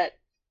about, but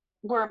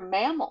we're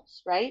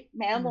mammals, right?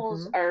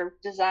 Mammals Mhm. are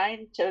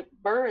designed to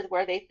birth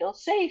where they feel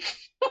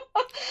safe.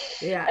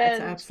 Yeah, it's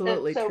and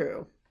absolutely so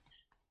true.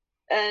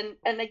 and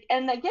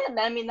again,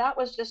 I mean, that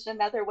was just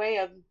another way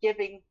of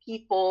giving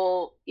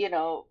people,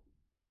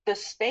 the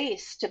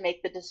space to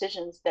make the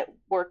decisions that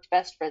worked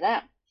best for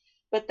them.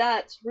 But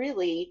that's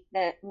really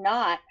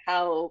not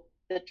how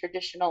the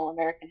traditional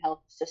American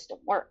health system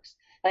works.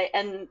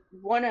 And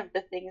one of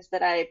the things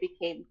that I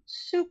became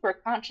super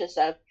conscious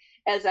of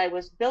as I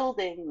was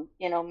building,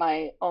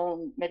 my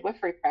own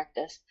midwifery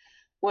practice,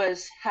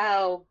 was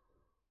how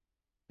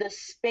the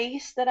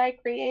space that I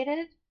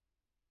created,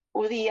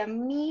 or the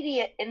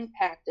immediate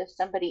impact of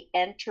somebody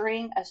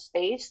entering a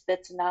space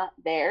that's not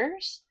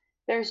theirs,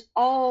 there's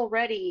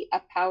already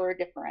a power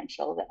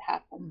differential that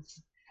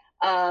happens.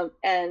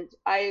 And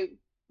I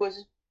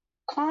was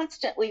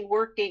constantly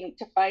working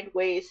to find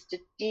ways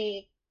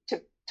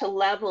to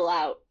level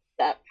out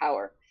that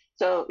power.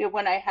 So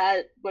when I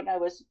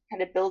was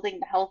kind of building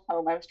the health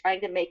home, I was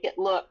trying to make it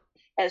look,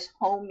 as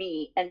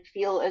homey and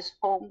feel as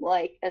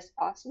home-like as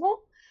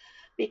possible,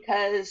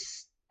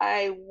 because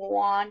I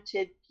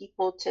wanted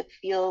people to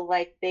feel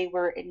like they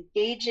were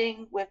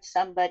engaging with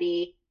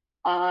somebody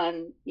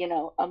on,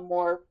 a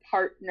more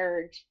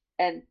partnered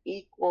and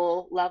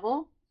equal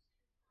level,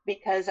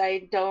 because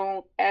I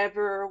don't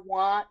ever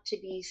want to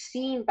be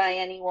seen by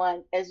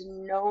anyone as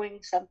knowing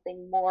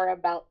something more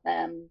about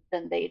them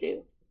than they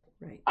do.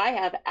 Right. I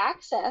have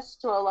access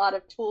to a lot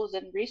of tools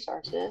and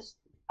resources.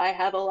 I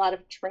have a lot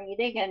of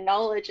training and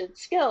knowledge and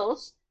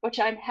skills, which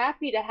I'm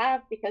happy to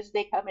have because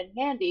they come in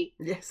handy.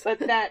 Yes. But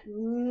that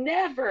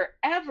never,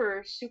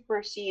 ever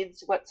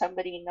supersedes what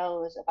somebody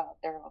knows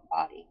about their own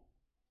body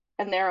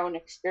and their own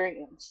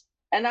experience.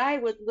 And I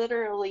would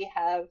literally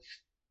have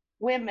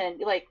women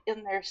like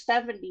in their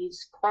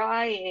 70s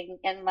crying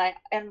in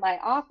my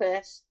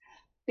office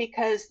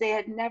because they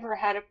had never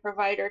had a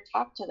provider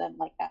talk to them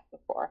like that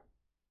before.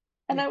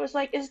 And I was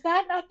like, is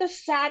that not the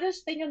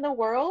saddest thing in the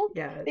world?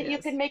 Yeah, that you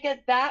can make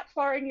it that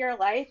far in your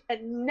life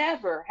and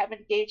never have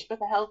engaged with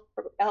a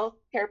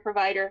healthcare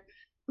provider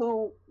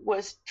who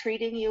was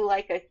treating you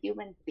like a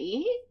human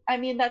being? I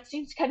mean, that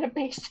seems kind of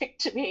basic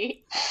to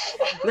me.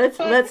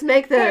 Let's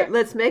make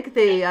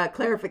the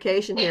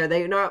clarification here.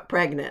 They're not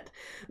pregnant.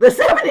 The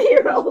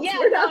 70-year-olds Yeah,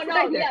 were not no,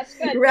 pregnant. yes,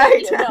 good.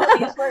 Right. No,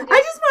 these were I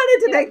just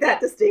wanted to make that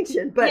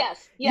distinction. But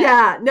yes,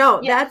 yeah,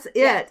 no, yes, that's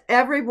it.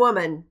 Every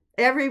woman,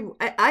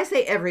 I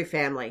say every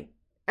family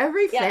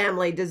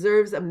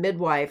deserves a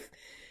midwife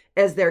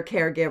as their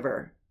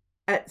caregiver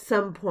at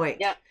some point.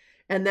 Yeah.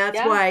 And that's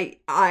why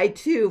I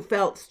too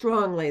felt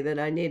strongly that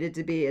I needed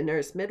to be a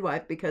nurse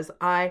midwife, because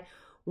I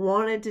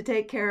wanted to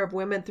take care of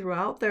women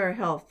throughout their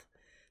health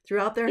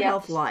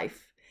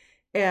life.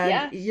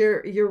 And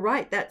you're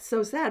right, that's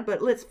so sad,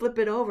 but let's flip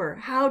it over.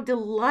 How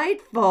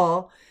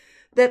delightful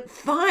that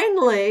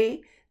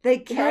finally they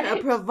get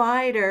a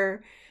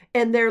provider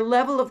and their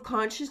level of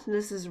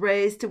consciousness is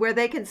raised to where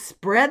they can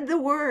spread the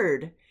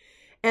word.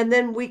 And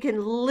then we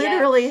can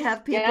literally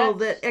have people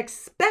that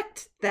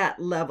expect that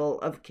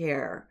level of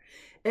care,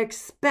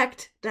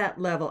 expect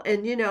that level.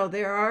 And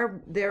there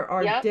are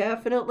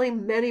definitely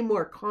many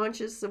more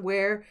consciously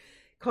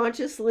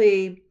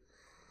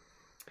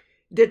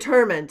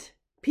determined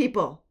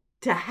people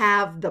to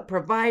have the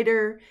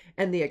provider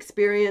and the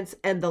experience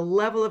and the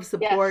level of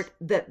support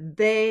that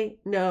they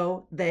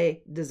know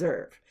they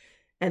deserve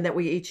and that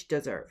we each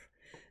deserve.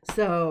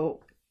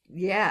 So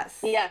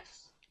yes,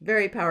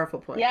 very powerful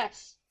point.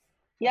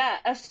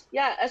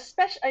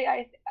 Especially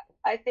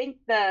I think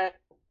the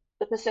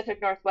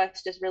Pacific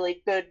Northwest is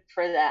really good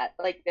for that.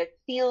 Like, it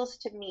feels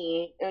to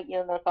me,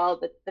 with all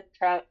the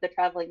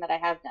traveling that I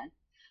have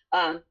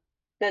done,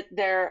 that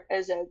there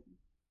is a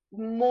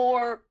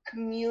more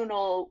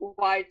communal,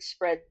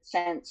 widespread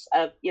sense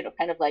of,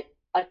 kind of like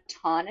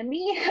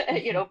autonomy,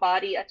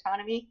 body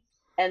autonomy,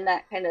 and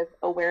that kind of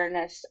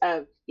awareness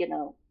of,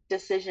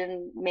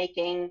 decision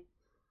making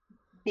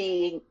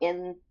being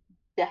in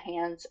the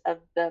hands of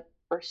the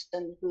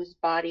person whose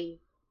body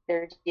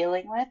they're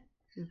dealing with.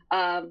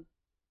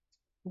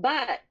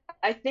 But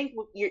I think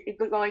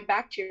you're going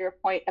back to your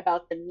point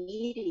about the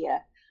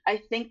media. I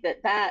think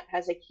that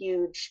has a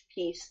huge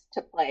piece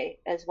to play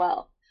as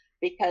well,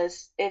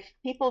 because if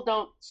people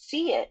don't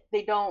see it,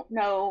 they don't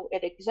know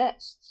it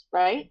exists,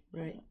 right?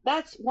 Right.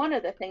 That's one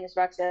of the things,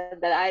 Roxanne,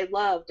 that I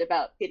loved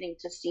about getting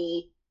to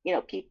see,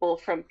 people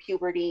from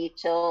puberty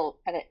till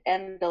kind of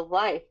end of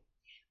life,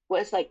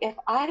 was like, if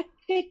I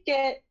could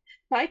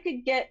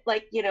get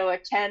like, a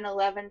 10,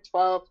 11,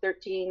 12,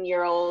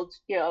 13-year-old,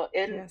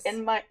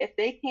 if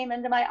they came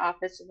into my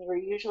office, and they were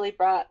usually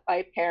brought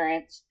by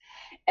parents,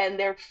 and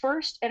their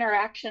first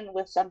interaction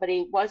with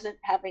somebody wasn't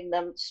having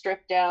them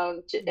stripped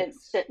down and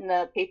sit in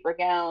a paper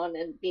gown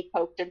and be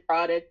poked and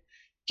prodded,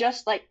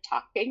 just like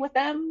talking with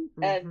them.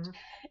 And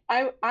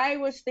I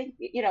was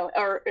thinking,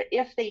 or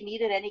if they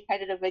needed any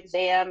kind of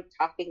exam,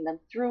 talking them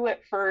through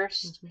it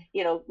first,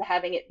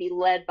 having it be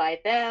led by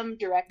them,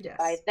 directed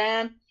by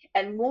them.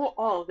 And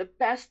the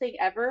best thing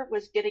ever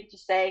was getting to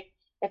say,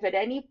 if at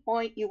any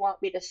point you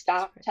want me to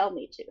stop, tell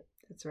me to.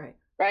 That's right.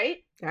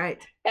 Right.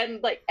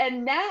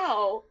 And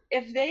now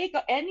if they go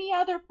any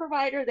other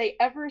provider they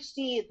ever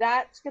see,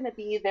 that's going to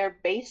be their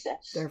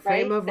basis, their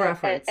frame of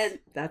reference. And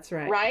that's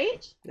right.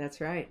 Right.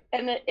 That's right.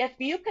 And if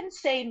you can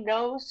say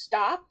no,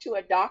 stop to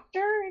a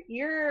doctor,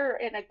 you're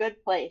in a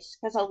good place,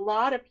 because a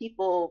lot of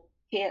people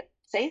can't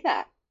say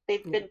that.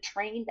 They've been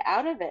trained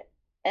out of it,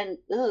 and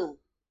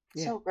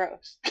so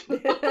gross.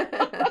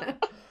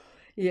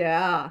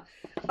 Yeah.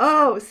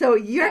 Oh, so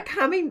you're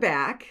coming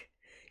back.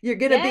 You're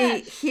going to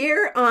be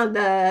here on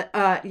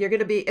you're going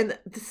to be in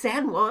the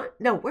San Juan.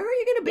 No, where are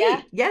you going to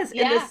be? Yes,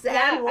 in the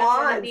San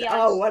Juans.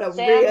 Oh, what a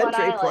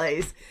re-entry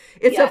place.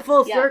 It's a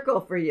full circle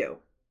for you.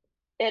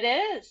 It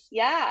is.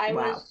 Yeah.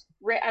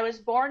 I was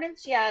born in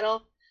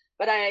Seattle,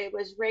 but I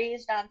was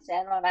raised on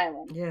San Juan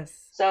Island.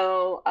 Yes.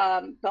 So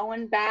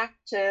going back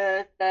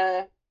to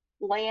the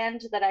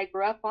land that I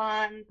grew up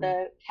on,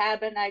 the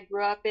cabin I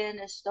grew up in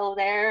is still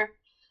there.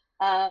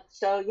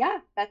 So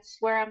that's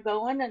where I'm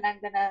going, and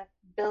I'm going to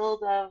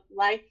build a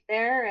life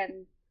there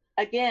and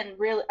again,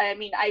 really, I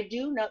mean, I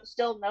do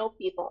still know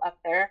people up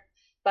there,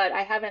 but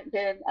I haven't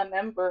been a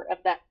member of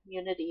that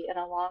community in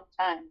a long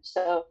time.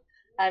 So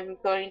I'm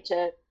going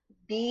to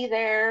be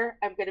there.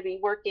 I'm going to be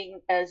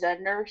working as a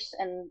nurse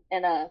in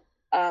a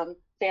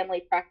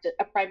family practice,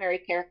 a primary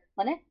care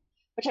clinic,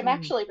 which I'm Mm.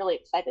 actually really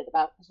excited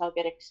about because I'll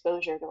get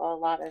exposure to a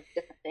lot of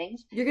different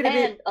things You're going to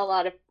be, and a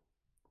lot of,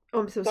 oh,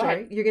 I'm so go ahead.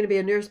 sorry. You're going to be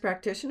a nurse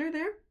practitioner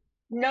there?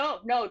 No,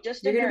 no,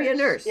 just a You're going to be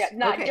a nurse. Yeah,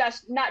 nurse. Okay.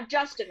 not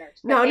just a nurse,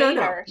 but No, no, a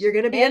no. You're nurse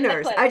going to be a in the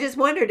nurse. I clinic. just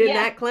wondered in Yeah,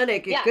 that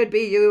clinic, it yeah. could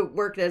be you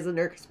worked as a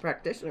nurse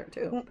practitioner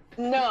too.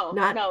 No,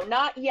 Not, no,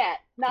 not yet,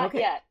 not okay.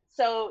 yet.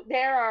 So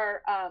there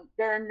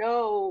are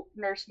no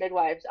nurse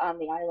midwives on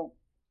the island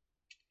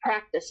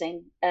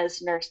practicing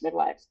as nurse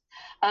midwives.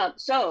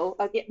 So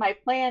again, my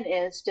plan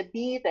is to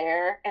be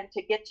there and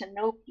to get to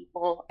know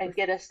people and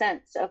get a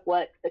sense of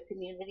what the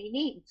community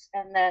needs,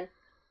 and then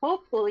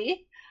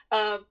hopefully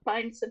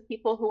find some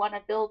people who want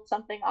to build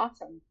something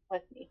awesome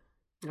with me.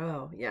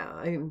 Oh,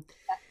 yeah.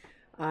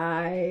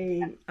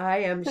 I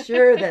am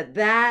sure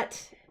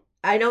that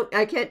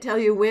I can't tell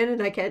you when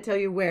and I can't tell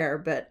you where,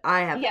 but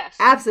I have Yes.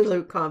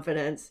 absolute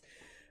confidence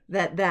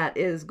that that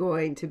is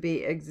going to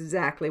be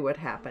exactly what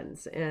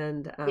happens.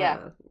 And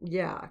Yeah.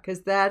 yeah,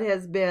 because that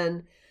has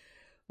been,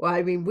 well,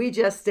 I mean, we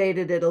just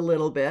stated it a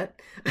little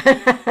bit,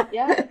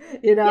 Yeah.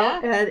 you know,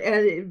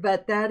 Yeah.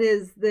 but that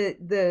is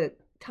the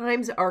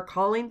times are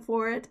calling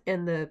for it,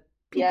 and the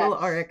people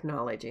are Yes.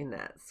 acknowledging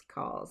that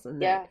calls,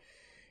 and that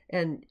Yeah.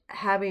 and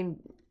having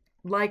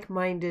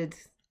like-minded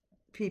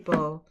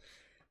people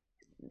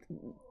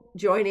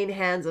joining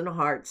hands and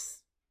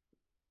hearts,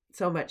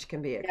 so much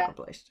can be Yeah.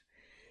 accomplished.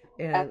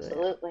 And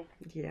Absolutely.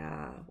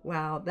 yeah,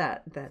 wow,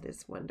 that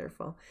is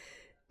wonderful.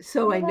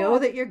 So I know Yeah.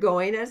 that you're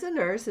going as a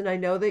nurse, and I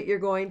know that you're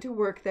going to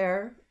work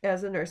there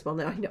as a nurse. Well,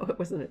 now I know it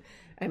wasn't,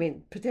 I mean,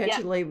 Yeah.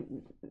 potentially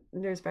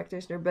nurse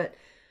practitioner, but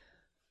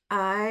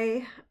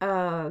I,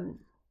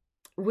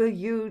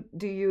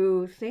 do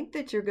you think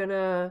that you're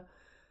gonna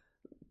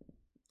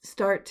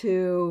start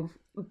to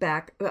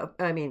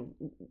I mean,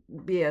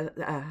 be a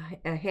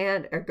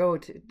hand, or go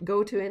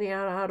to any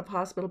out of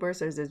hospital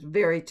births, or is it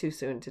very too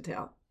soon to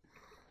tell?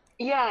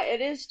 Yeah. It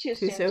is too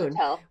Too soon to soon.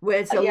 tell. Well,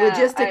 it's Yeah.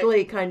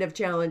 logistically kind of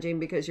challenging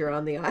because you're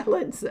on the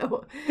island,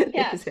 so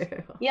Yes.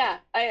 Yeah.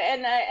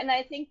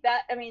 I think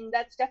that, I mean,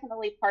 that's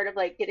definitely part of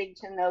like getting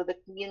to know the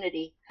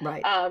community.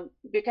 right.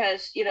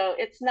 Because,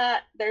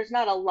 there's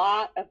not a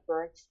lot of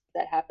births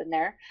that happen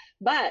there.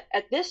 But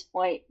at this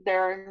point,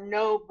 there are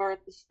no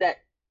births that,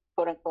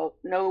 quote unquote,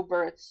 no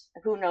births.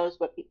 Who knows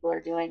what people are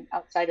doing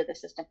outside of the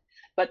system?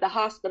 But the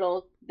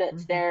hospital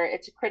that's Hmm. there,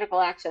 it's a critical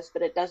access,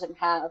 but it doesn't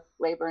have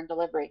labor and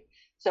delivery.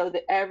 So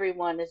that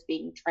everyone is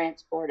being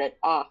transported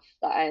off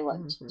the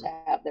island Hmm. to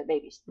have their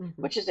babies, Hmm.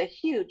 which is a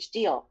huge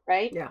deal,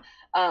 right? Yeah.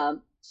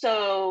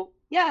 So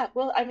yeah,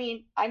 well, I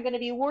mean, I'm going to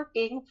be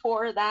working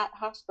for that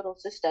hospital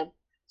system,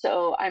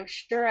 so I'm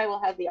sure I will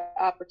have the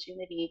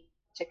opportunity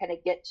to kind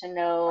of get to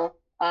know,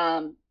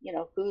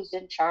 who's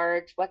in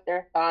charge, what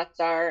their thoughts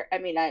are. I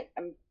mean,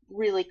 I'm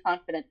really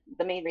confident.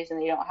 The main reason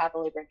they don't have a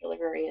labor and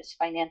delivery is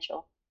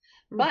financial,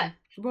 but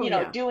Hmm. Well,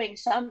 yeah. doing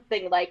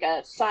something like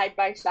a side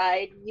by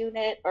side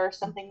unit or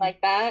something Hmm.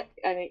 like that,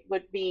 I mean,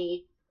 would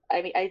be.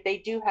 I mean, they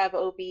do have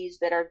OBs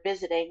that are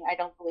visiting. I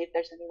don't believe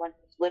there's anyone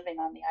who's living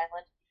on the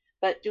island,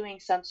 but doing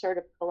some sort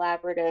of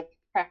collaborative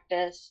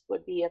practice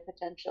would be a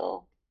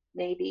potential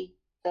maybe.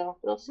 So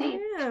we'll Well, see.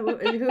 yeah. Well,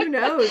 and who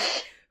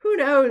knows? Who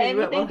knows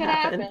what will Anything could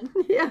happen?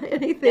 happen. Yeah,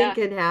 anything Yeah.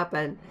 can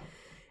happen.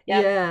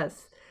 Yep.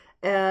 Yes.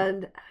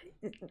 And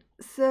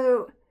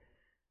so,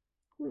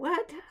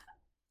 what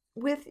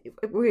with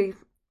we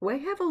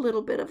have a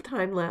little bit of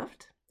time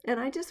left, and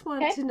I just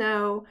want Okay. to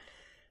know,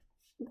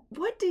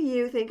 what do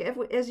you think,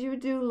 as you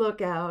do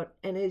look out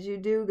and as you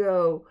do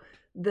go,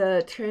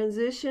 the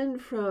transition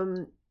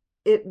from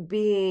it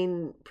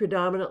being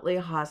predominantly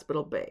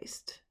hospital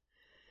based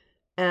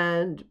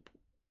and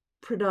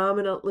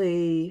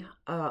predominantly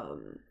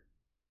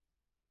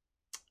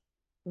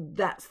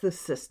that's the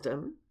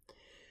system,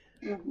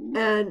 Hmm.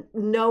 and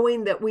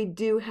knowing that we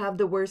do have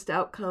the worst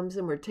outcomes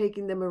and we're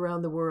taking them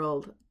around the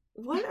world,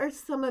 what are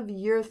some of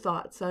your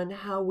thoughts on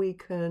how we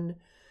can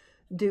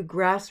do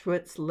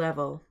grassroots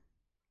level,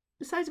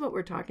 besides what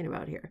we're talking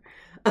about here,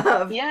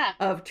 of Yeah.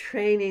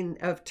 training,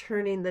 of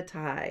turning the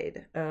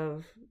tide,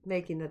 of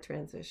making the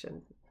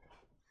transition?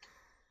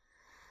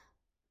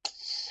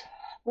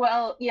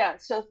 Well, yeah.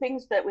 So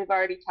things that we've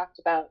already talked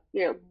about,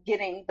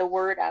 getting the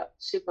word out,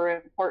 super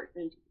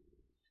important.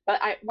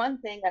 But one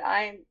thing that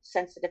I'm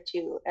sensitive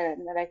to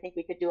and that I think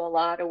we could do a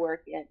lot of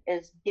work in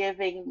is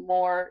giving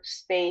more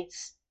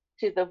space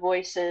to the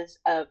voices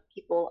of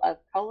people of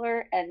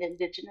color and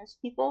indigenous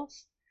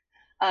peoples.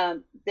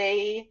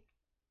 They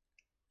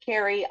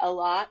carry a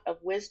lot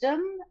of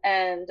wisdom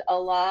and a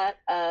lot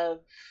of,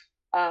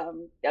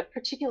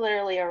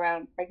 particularly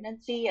around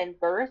pregnancy and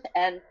birth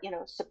and,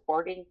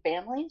 supporting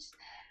families.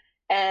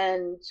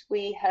 And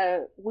we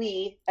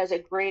as a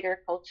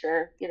greater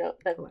culture,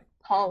 the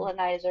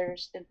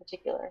colonizers in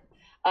particular,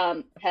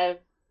 have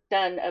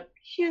done a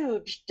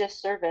huge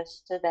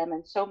disservice to them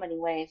in so many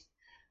ways.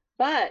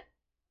 But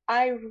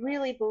I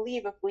really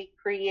believe if we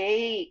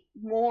create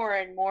more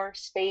and more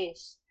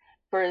space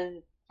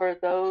for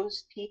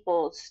those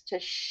peoples to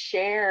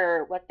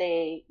share what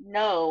they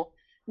know,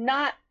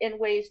 not in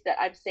ways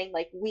that I'm saying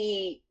like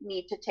we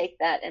need to take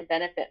that and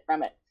benefit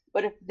from it,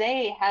 but if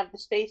they have the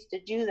space to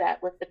do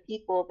that with the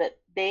people that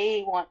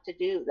they want to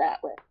do that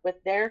with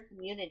their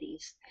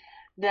communities,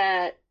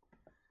 that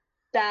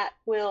that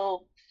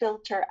will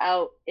filter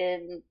out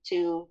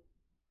into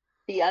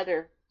the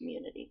other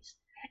communities.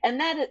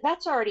 And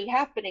that's already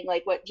happening,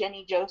 like what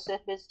Jenny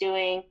Joseph is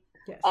doing.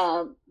 Yes.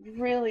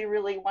 Really,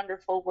 really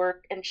wonderful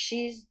work. And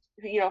she's,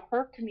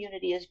 her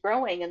community is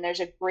growing and there's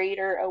a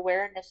greater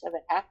awareness of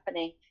it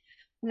happening.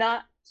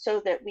 Not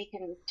so that we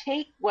can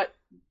take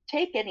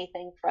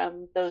anything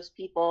from those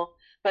people,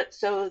 but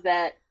so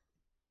that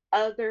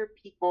other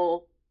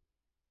people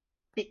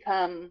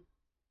become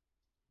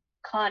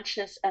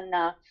conscious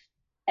enough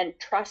and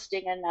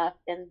trusting enough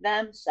in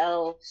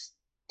themselves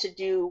to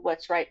do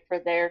what's right for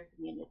their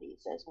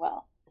communities as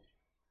well.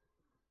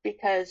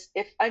 Because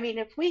if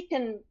we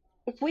can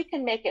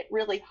make it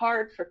really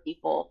hard for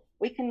people,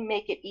 we can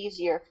make it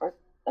easier for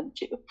them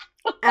too.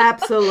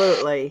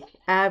 Absolutely.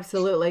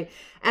 Absolutely.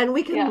 And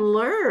we can Yeah.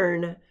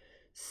 learn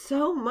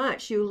so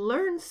much. You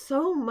learn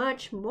so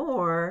much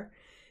more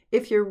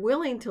if you're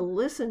willing to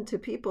listen to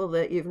people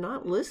that you've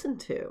not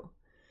listened to.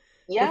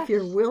 Yes. If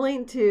you're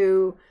willing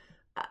to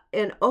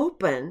and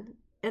open,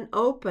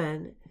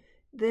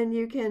 then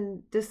you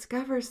can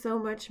discover so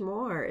much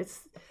more.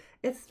 It's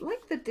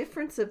like the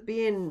difference of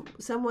being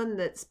someone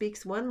that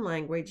speaks one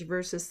language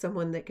versus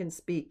someone that can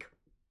speak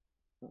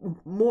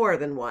more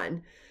than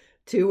one,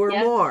 two or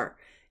Yes. more.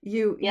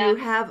 You Yeah.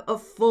 have a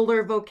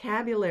fuller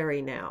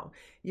vocabulary now.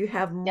 You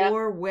have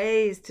more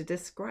ways to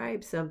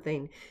describe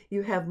something.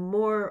 You have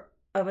more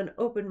of an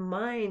open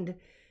mind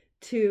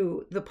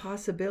to the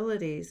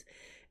possibilities.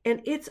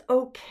 And it's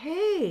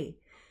okay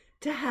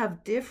to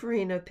have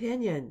differing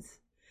opinions.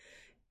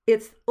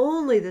 It's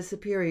only the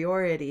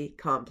superiority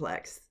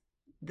complex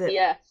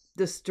that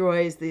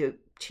destroys the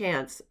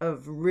chance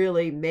of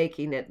really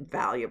making it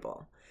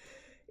valuable.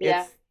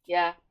 Yeah.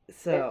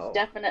 So it's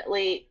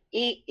definitely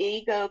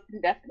ego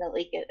can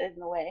definitely get in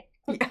the way.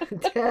 Yeah,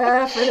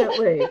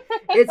 definitely.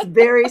 It's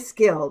very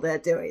skilled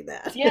at doing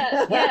that.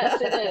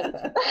 Yes, it is.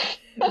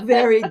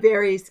 Very,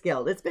 very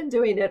skilled. It's been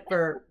doing it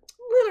for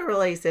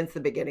literally since the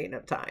beginning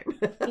of time.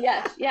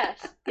 Yes. Yep.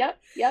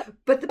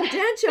 But the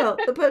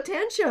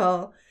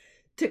potential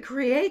to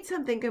create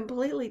something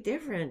completely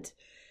different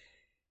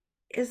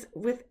is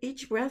with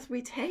each breath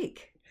we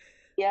take.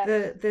 Yeah.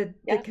 The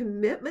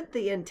commitment,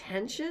 the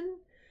intention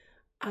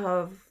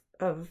of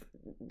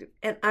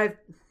and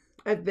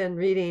I've been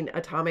reading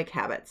Atomic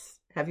Habits.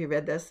 Have you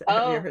read this?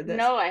 Have you heard this?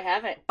 No, I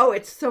haven't. Oh,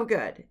 it's so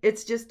good.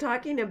 It's just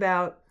talking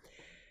about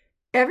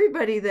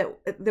everybody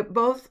that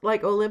both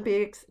like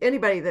Olympics,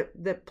 anybody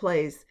that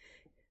plays,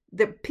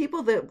 the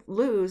people that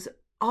lose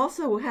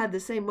also had the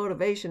same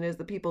motivation as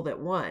the people that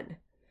won.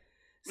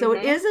 So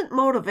it isn't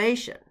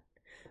motivation.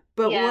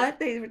 But what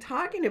they were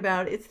talking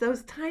about, it's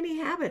those tiny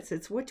habits.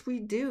 It's what we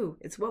do.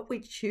 It's what we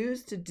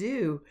choose to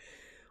do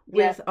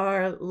with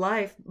our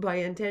life by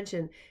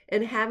intention,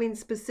 and having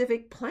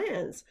specific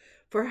plans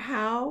for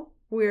how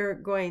we're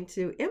going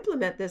to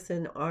implement this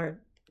in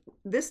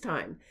this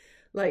time.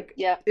 Like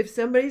if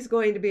somebody's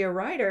going to be a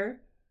writer,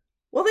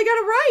 well, they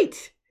got to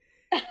write,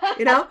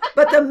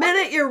 but the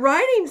minute you're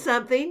writing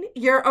something,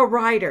 you're a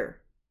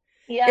writer.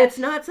 It's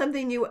not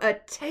something you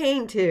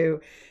attain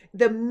to.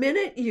 The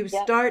minute you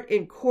start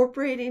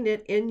incorporating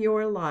it in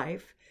your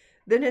life,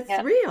 then it's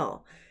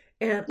real.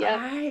 And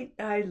I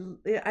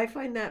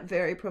find that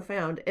very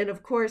profound. And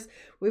of course,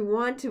 we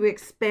want to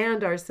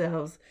expand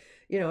ourselves,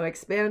 in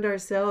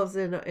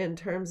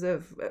terms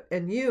of,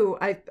 and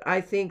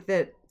I think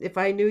that if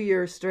I knew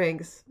your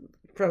strengths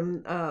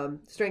from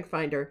Strength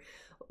Finder,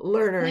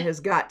 learner has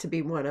got to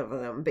be one of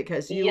them,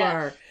 because you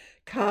are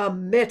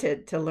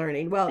committed to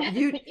learning. Well,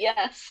 you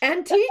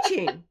and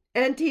teaching.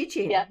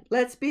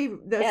 Let's be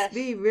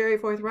very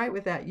forthright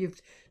with that.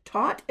 You've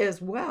taught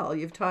as well.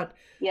 You've taught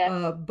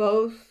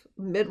both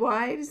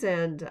midwives,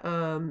 and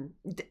of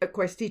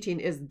course teaching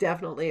is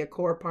definitely a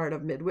core part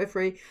of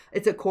midwifery.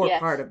 It's a core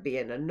part of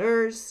being a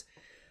nurse.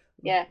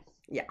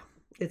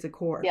 It's a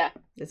core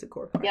it's a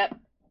core part.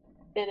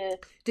 It is.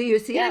 Do you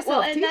see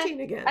yourself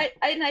teaching again?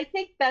 I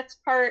think that's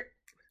part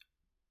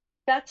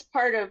of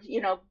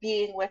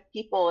being with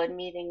people and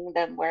meeting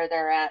them where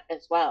they're at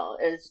as well,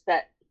 is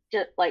that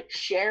just like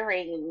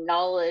sharing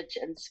knowledge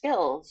and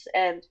skills,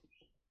 and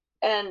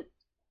it's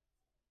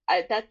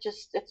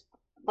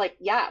like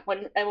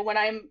when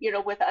I'm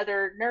with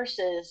other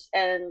nurses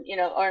and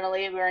or in a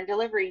labor and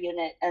delivery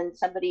unit, and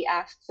somebody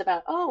asks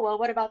about, oh well,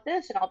 what about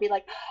this, and I'll be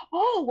like,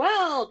 oh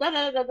well, da,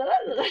 da, da,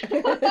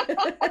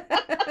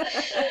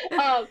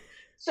 da.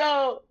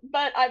 So,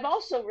 but I'm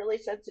also really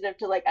sensitive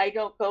to, like, I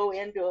don't go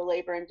into a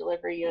labor and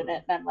delivery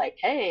unit and I'm like,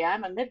 hey,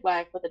 I'm a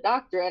midwife with a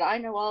doctorate, I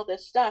know all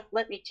this stuff,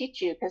 let me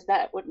teach you, because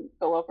that wouldn't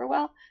go over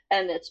well,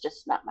 and it's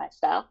just not my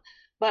style.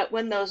 but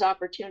when those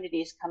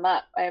opportunities come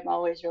up, I'm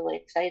always really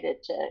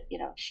excited to,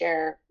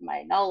 share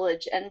my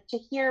knowledge and to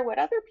hear what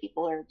other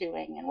people are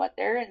doing and what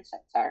their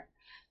insights are.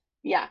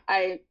 Yeah,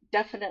 I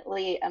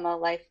definitely am a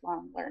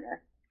lifelong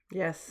learner.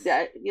 Yes.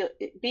 Yeah,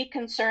 be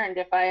concerned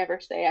if I ever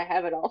say I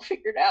have it all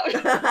figured out.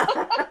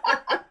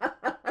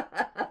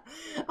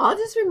 I'll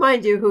just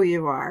remind you who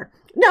you are.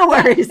 No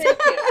worries.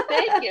 Thank you.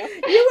 Thank you.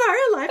 You are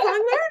a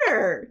lifelong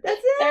learner.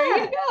 That's it. There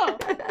you go.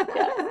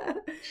 Yeah.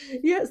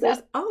 Yes,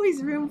 there's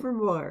always room for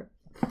more.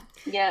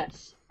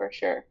 Yes, for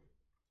sure.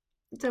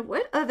 So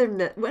what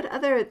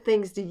other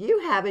things do you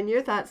have in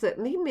your thoughts that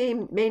we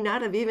may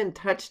not have even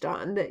touched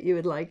on that you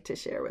would like to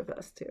share with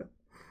us too?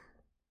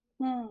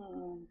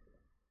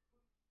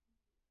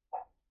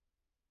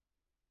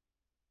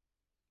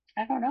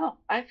 I don't know.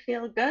 I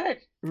feel good.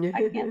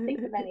 I can't think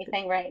of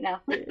anything right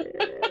now.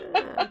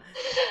 Yeah.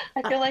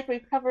 I feel like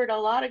we've covered a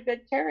lot of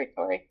good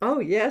territory. Oh,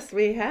 yes,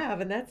 we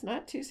have. And that's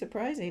not too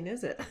surprising,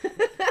 is it?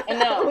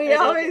 No, we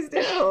always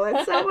do.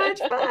 It's so much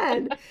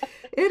fun.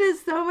 It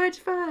is so much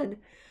fun.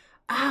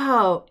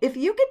 Oh, if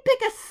you could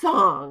pick a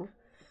song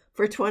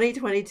for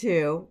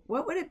 2022,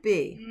 what would it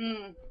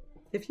be?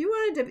 If you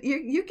wanted to,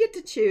 you get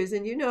to choose,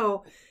 and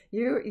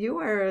you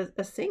are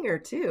a singer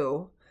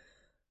too.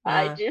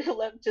 I do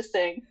love to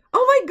sing.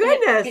 Oh my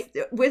goodness!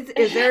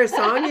 Is there a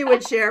song you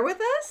would share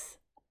with us?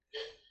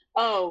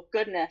 Oh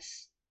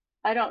goodness,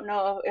 I don't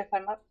know if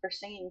I'm up for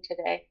singing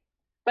today,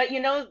 but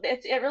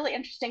it's really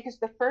interesting because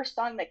the first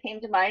song that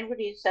came to mind when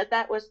you said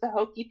that was the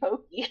Hokey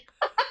Pokey.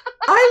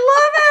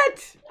 I love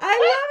it. I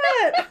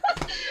love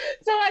it.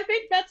 So I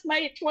think that's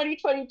my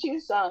 2022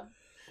 song.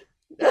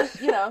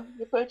 Just, you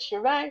put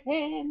your right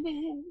hand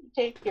in,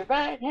 take your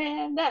right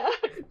hand out,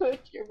 put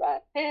your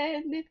right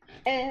hand in,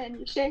 and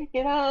you shake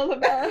it all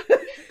about.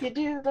 You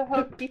do the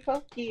hokey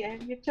pokey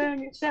and you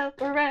turn yourself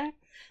around.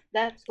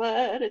 That's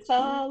what it's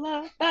all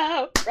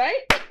about,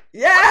 right?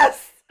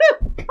 Yes!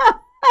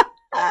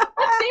 That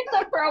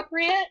seems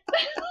appropriate.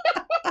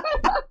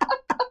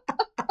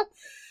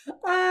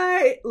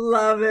 I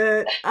love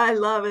it. I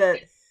love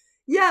it.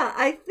 Yeah,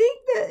 I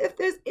think that if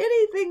there's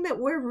anything that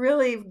we're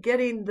really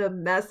getting the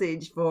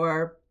message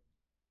for,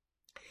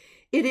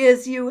 it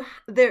is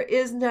there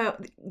is no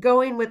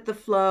going with the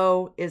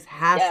flow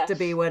has to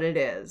be what it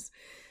is.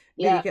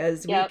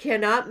 Because we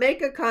cannot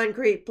make a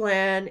concrete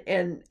plan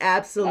and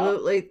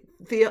absolutely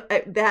feel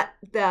that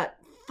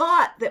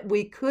thought that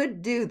we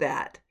could do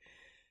that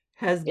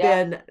has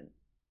been,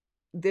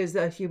 there's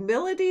a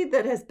humility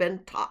that has been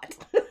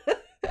taught.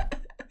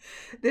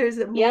 There's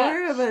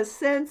more of a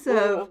sense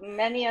of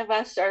many of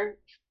us are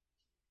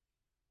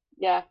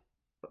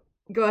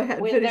go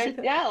ahead, there's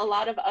a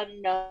lot of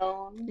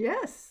unknown,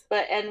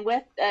 but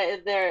with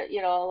there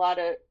a lot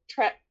of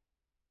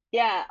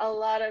a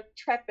lot of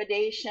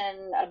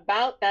trepidation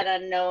about that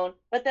unknown,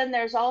 but then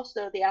there's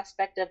also the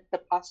aspect of the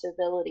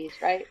possibilities,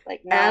 right?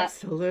 Like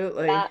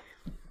absolutely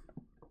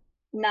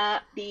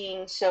not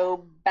being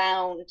so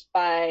bound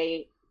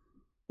by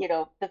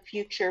the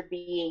future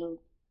being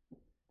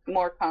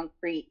more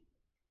concrete.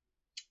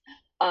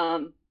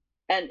 And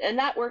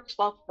that works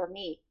well for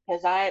me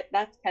because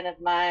that's kind of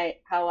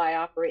how I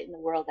operate in the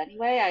world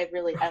anyway.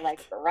 I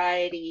like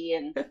variety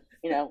and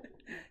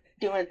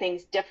doing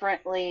things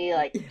differently,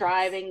 like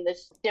driving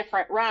this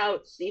different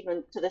routes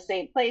even to the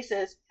same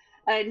places.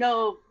 I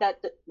know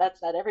that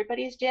that's not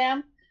everybody's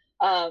jam,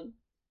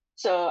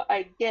 so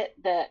I get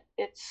that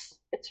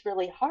it's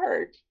really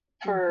hard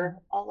for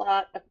a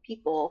lot of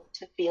people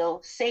to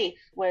feel safe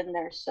when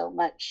there's so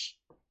much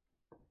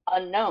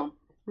unknown.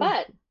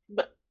 But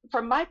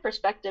from my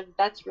perspective,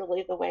 that's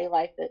really the way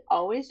life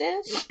always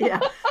is.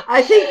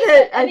 I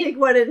think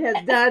what it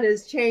has done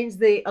is change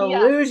the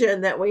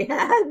illusion that we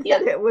had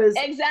that it was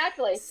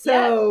exactly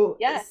so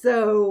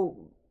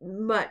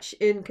much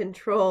in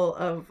control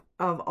of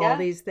all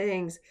these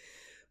things.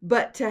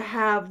 But to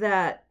have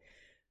the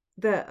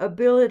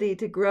ability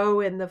to grow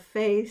in the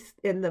faith,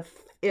 in the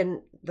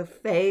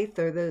faith,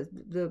 or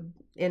the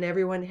and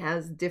everyone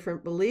has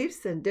different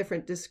beliefs and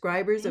different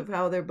describers of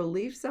how their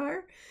beliefs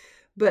are.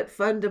 But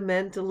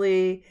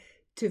fundamentally,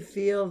 to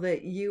feel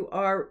that you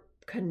are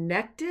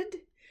connected,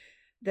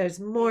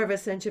 there's more of a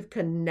sense of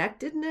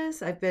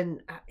connectedness. I've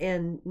been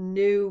in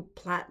new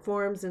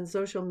platforms in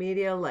social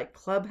media like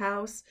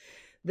Clubhouse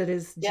that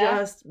is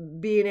just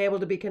being able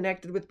to be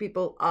connected with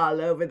people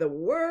all over the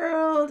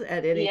world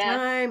at any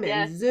time,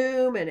 and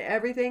Zoom and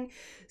everything.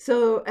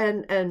 So,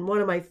 and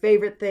one of my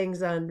favorite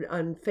things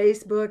on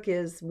Facebook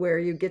is where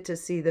you get to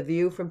see the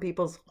view from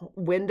people's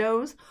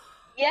windows.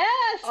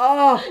 Yes.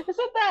 Oh,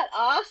 isn't that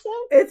awesome?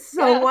 It's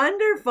so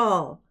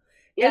wonderful.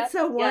 It's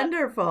so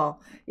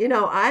wonderful.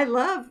 I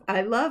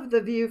love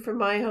the view from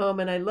my home,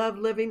 and I love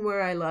living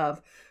where I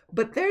love.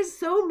 But there's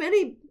so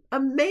many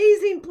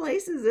amazing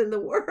places in the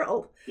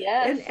world.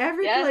 And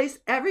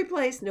every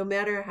place, no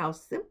matter how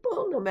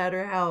simple, no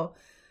matter how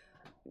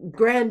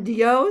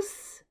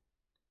grandiose,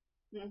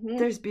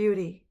 there's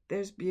beauty.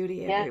 There's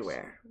beauty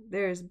everywhere.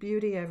 There's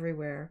beauty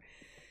everywhere.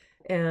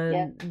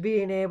 And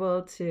being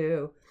able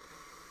to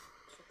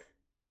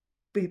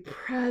be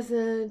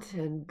present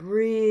and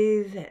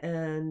breathe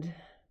and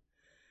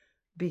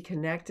be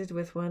connected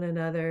with one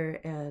another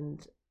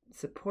and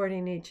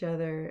supporting each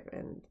other.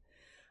 And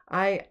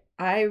I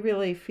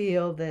really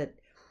feel that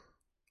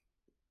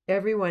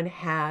everyone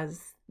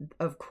has,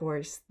 of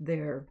course,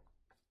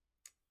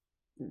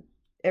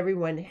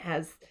 everyone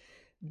has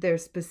their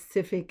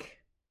specific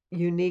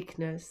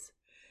uniqueness.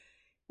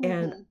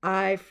 And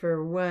I,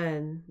 for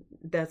one,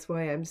 that's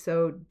why I'm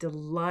so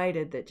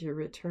delighted that you're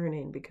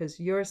returning, because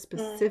your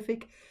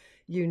specific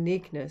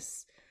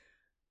uniqueness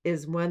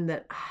is one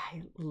that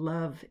I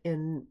love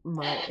in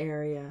my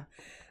area.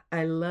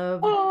 I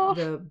love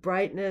the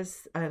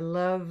brightness. I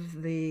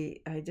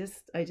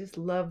just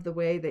love the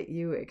way that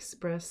you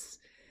express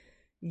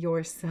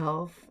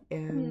yourself.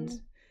 And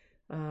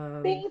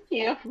thank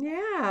you.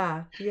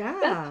 Yeah.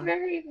 That's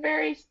very,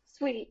 very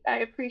sweet. I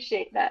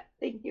appreciate that.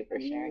 Thank you for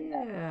sharing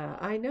that. Yeah,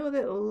 I know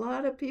that a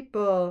lot of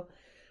people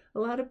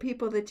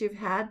that you've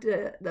had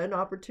an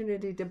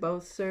opportunity to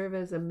both serve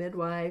as a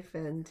midwife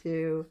and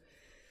to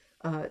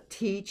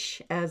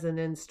teach as an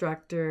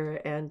instructor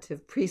and to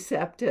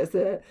precept as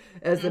a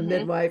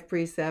midwife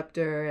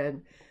preceptor,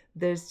 and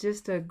there's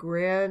just a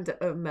grand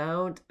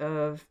amount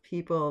of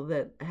people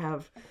that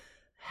have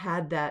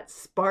had that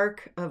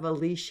spark of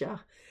Alisha,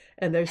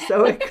 and they're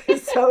so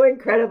so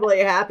incredibly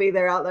happy.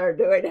 They're out there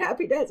doing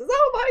happy dances.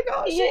 Oh my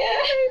gosh, she's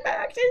coming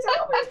back! She's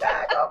coming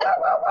back! Oh,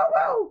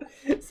 whoa!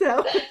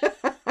 So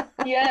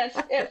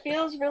yes, it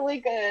feels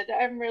really good.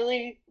 I'm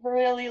really,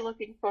 really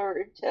looking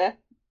forward to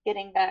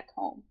getting back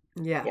home.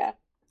 Yeah.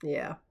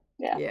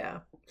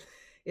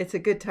 It's a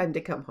good time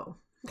to come home.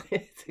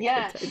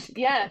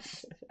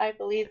 Yes, I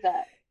believe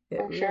that.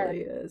 It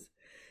really is.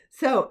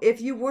 So,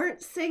 if you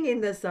weren't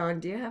singing the song,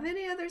 do you have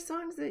any other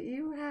songs that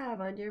you have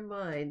on your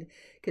mind?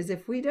 Because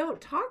if we don't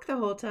talk the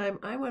whole time,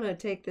 I want to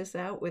take this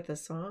out with a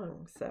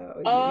song.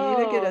 So, you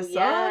either get a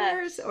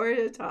song or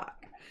to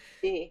talk.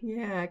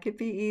 Yeah, it could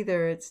be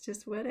either. It's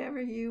just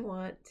whatever you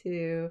want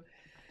to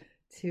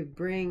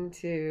bring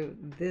to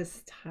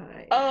this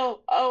time. Oh.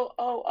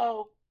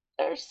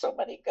 There's so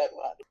many good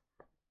ones.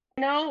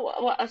 You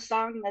know, a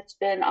song that's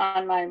been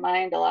on my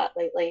mind a lot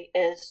lately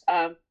is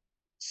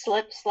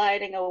Slip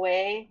Sliding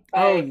Away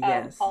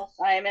by Paul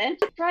Simon.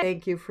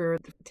 Thank you for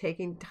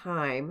taking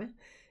time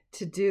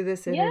to do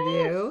this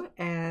interview.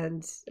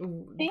 And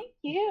thank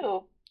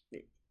you.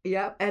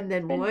 Yep. And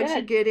then once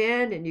you get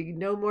in and you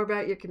know more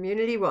about your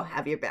community, we'll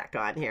have you back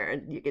on here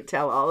and you can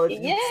tell all of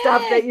the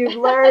stuff that you've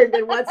learned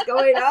and what's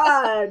going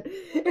on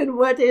and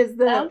what is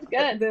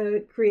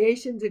the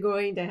creations are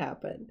going to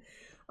happen.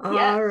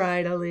 All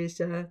right,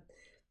 Alisha.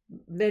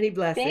 Many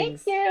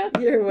blessings. Thank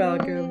you. You're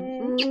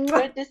welcome.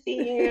 Good to see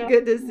you.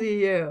 Good to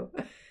see you.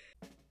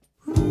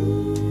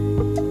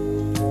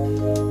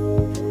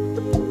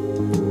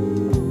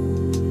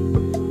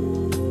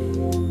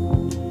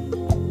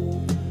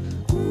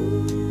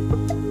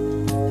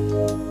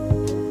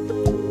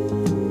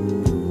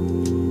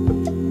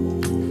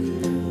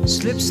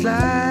 Slip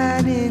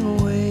sliding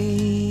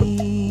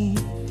away,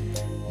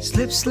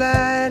 slip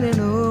sliding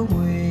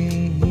away.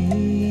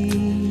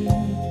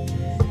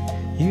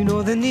 You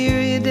know, the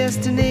nearer your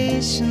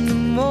destination, the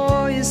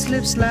more you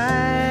slip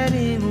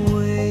sliding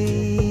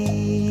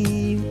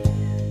away.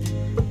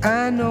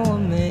 I know a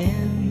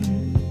man,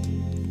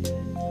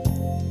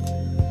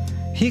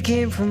 he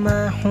came from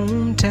my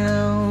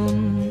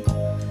hometown.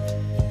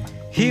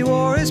 He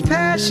wore his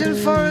passion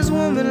for his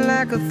woman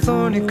like a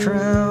thorny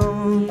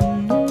crown.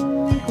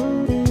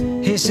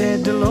 He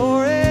said,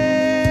 Dolores,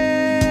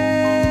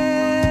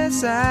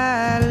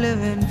 I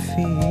live in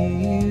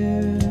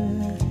fear.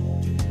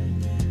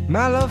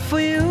 My love for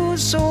you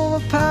is so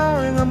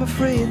overpowering, I'm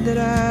afraid that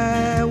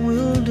I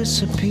will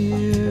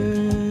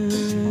disappear.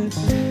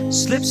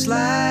 Slip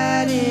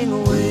sliding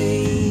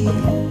away,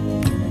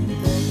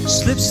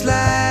 slip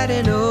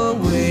sliding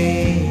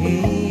away.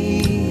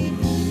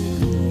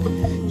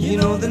 You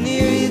know, the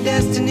nearer your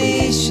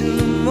destination,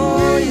 the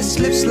more you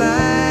slip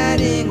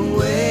sliding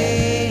away.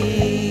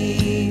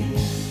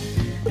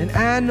 And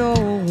I know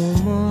a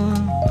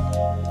woman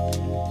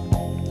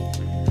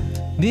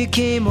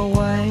became a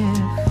wife.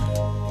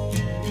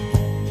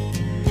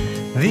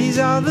 These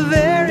are the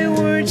very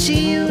words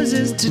she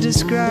uses to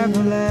describe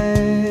her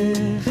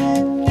life.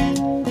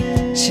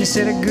 She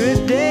said, a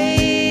good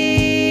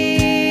day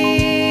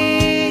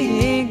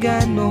ain't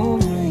got no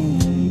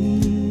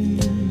rain.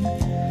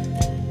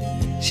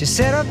 She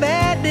said, her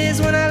bad days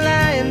when I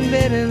lie in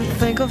bed and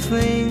think of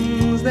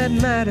things that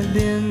might have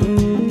been.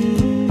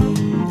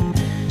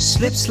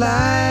 Slip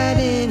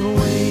sliding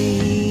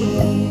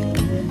away,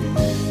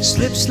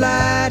 slip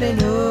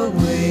sliding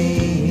away.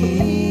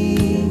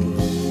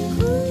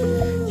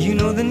 You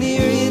know, the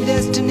nearer your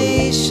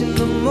destination,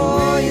 the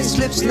more you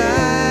slip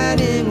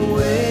sliding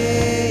away.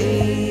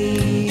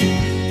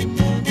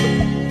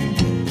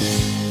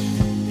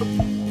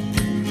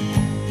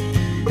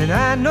 And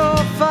I know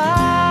a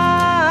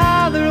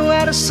father who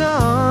had a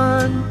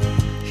son.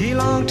 He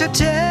longed to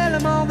tell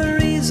him all the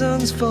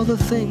reasons for the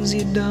things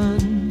he'd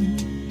done.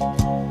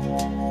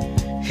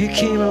 He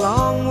came a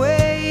long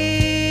way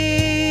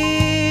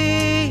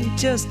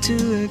just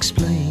to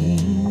explain.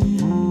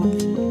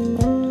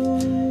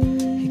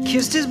 He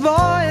kissed his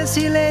boy as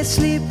he lay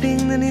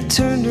sleeping, then he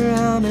turned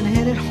around and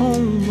headed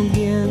home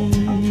again.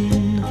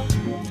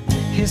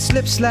 He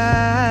slip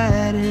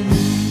sliding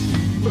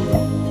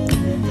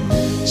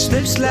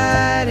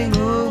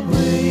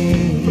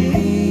away.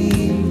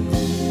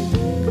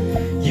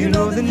 You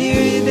know the nearer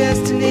your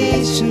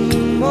destination, the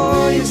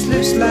more you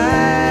slip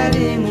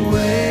sliding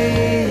away.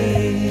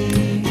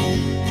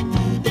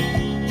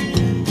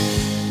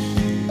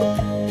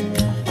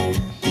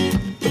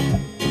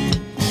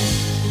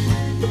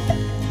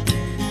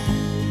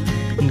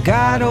 And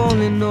God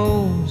only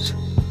knows,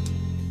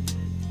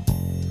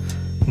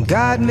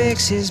 God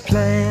makes his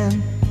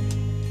plan.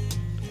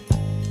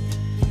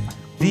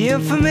 The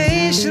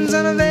information's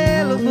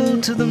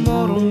unavailable to the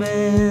mortal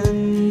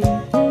man.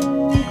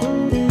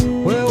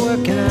 We're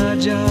working our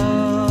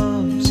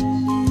jobs,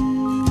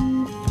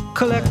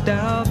 collect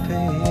our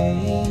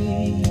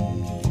pay.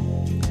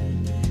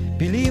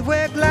 Believe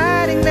we're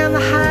gliding down the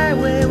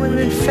highway when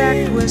in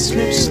fact we're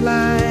slip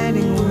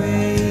sliding away.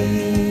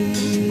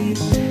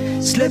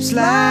 Slip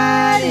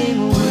sliding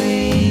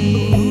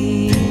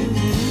away.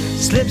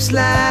 Slip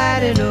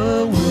sliding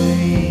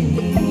away.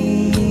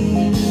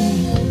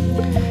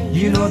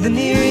 You know the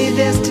nearer your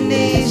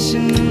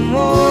destination, the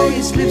more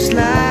you slip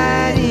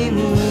sliding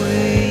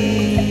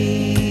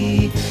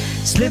away.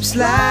 Slip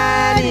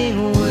sliding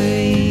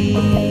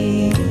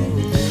away.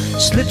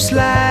 Slip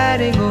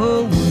sliding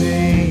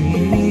away.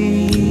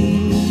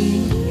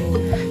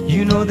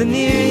 You know the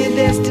nearer your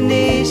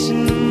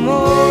destination, the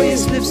more you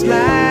slip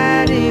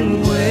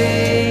sliding away.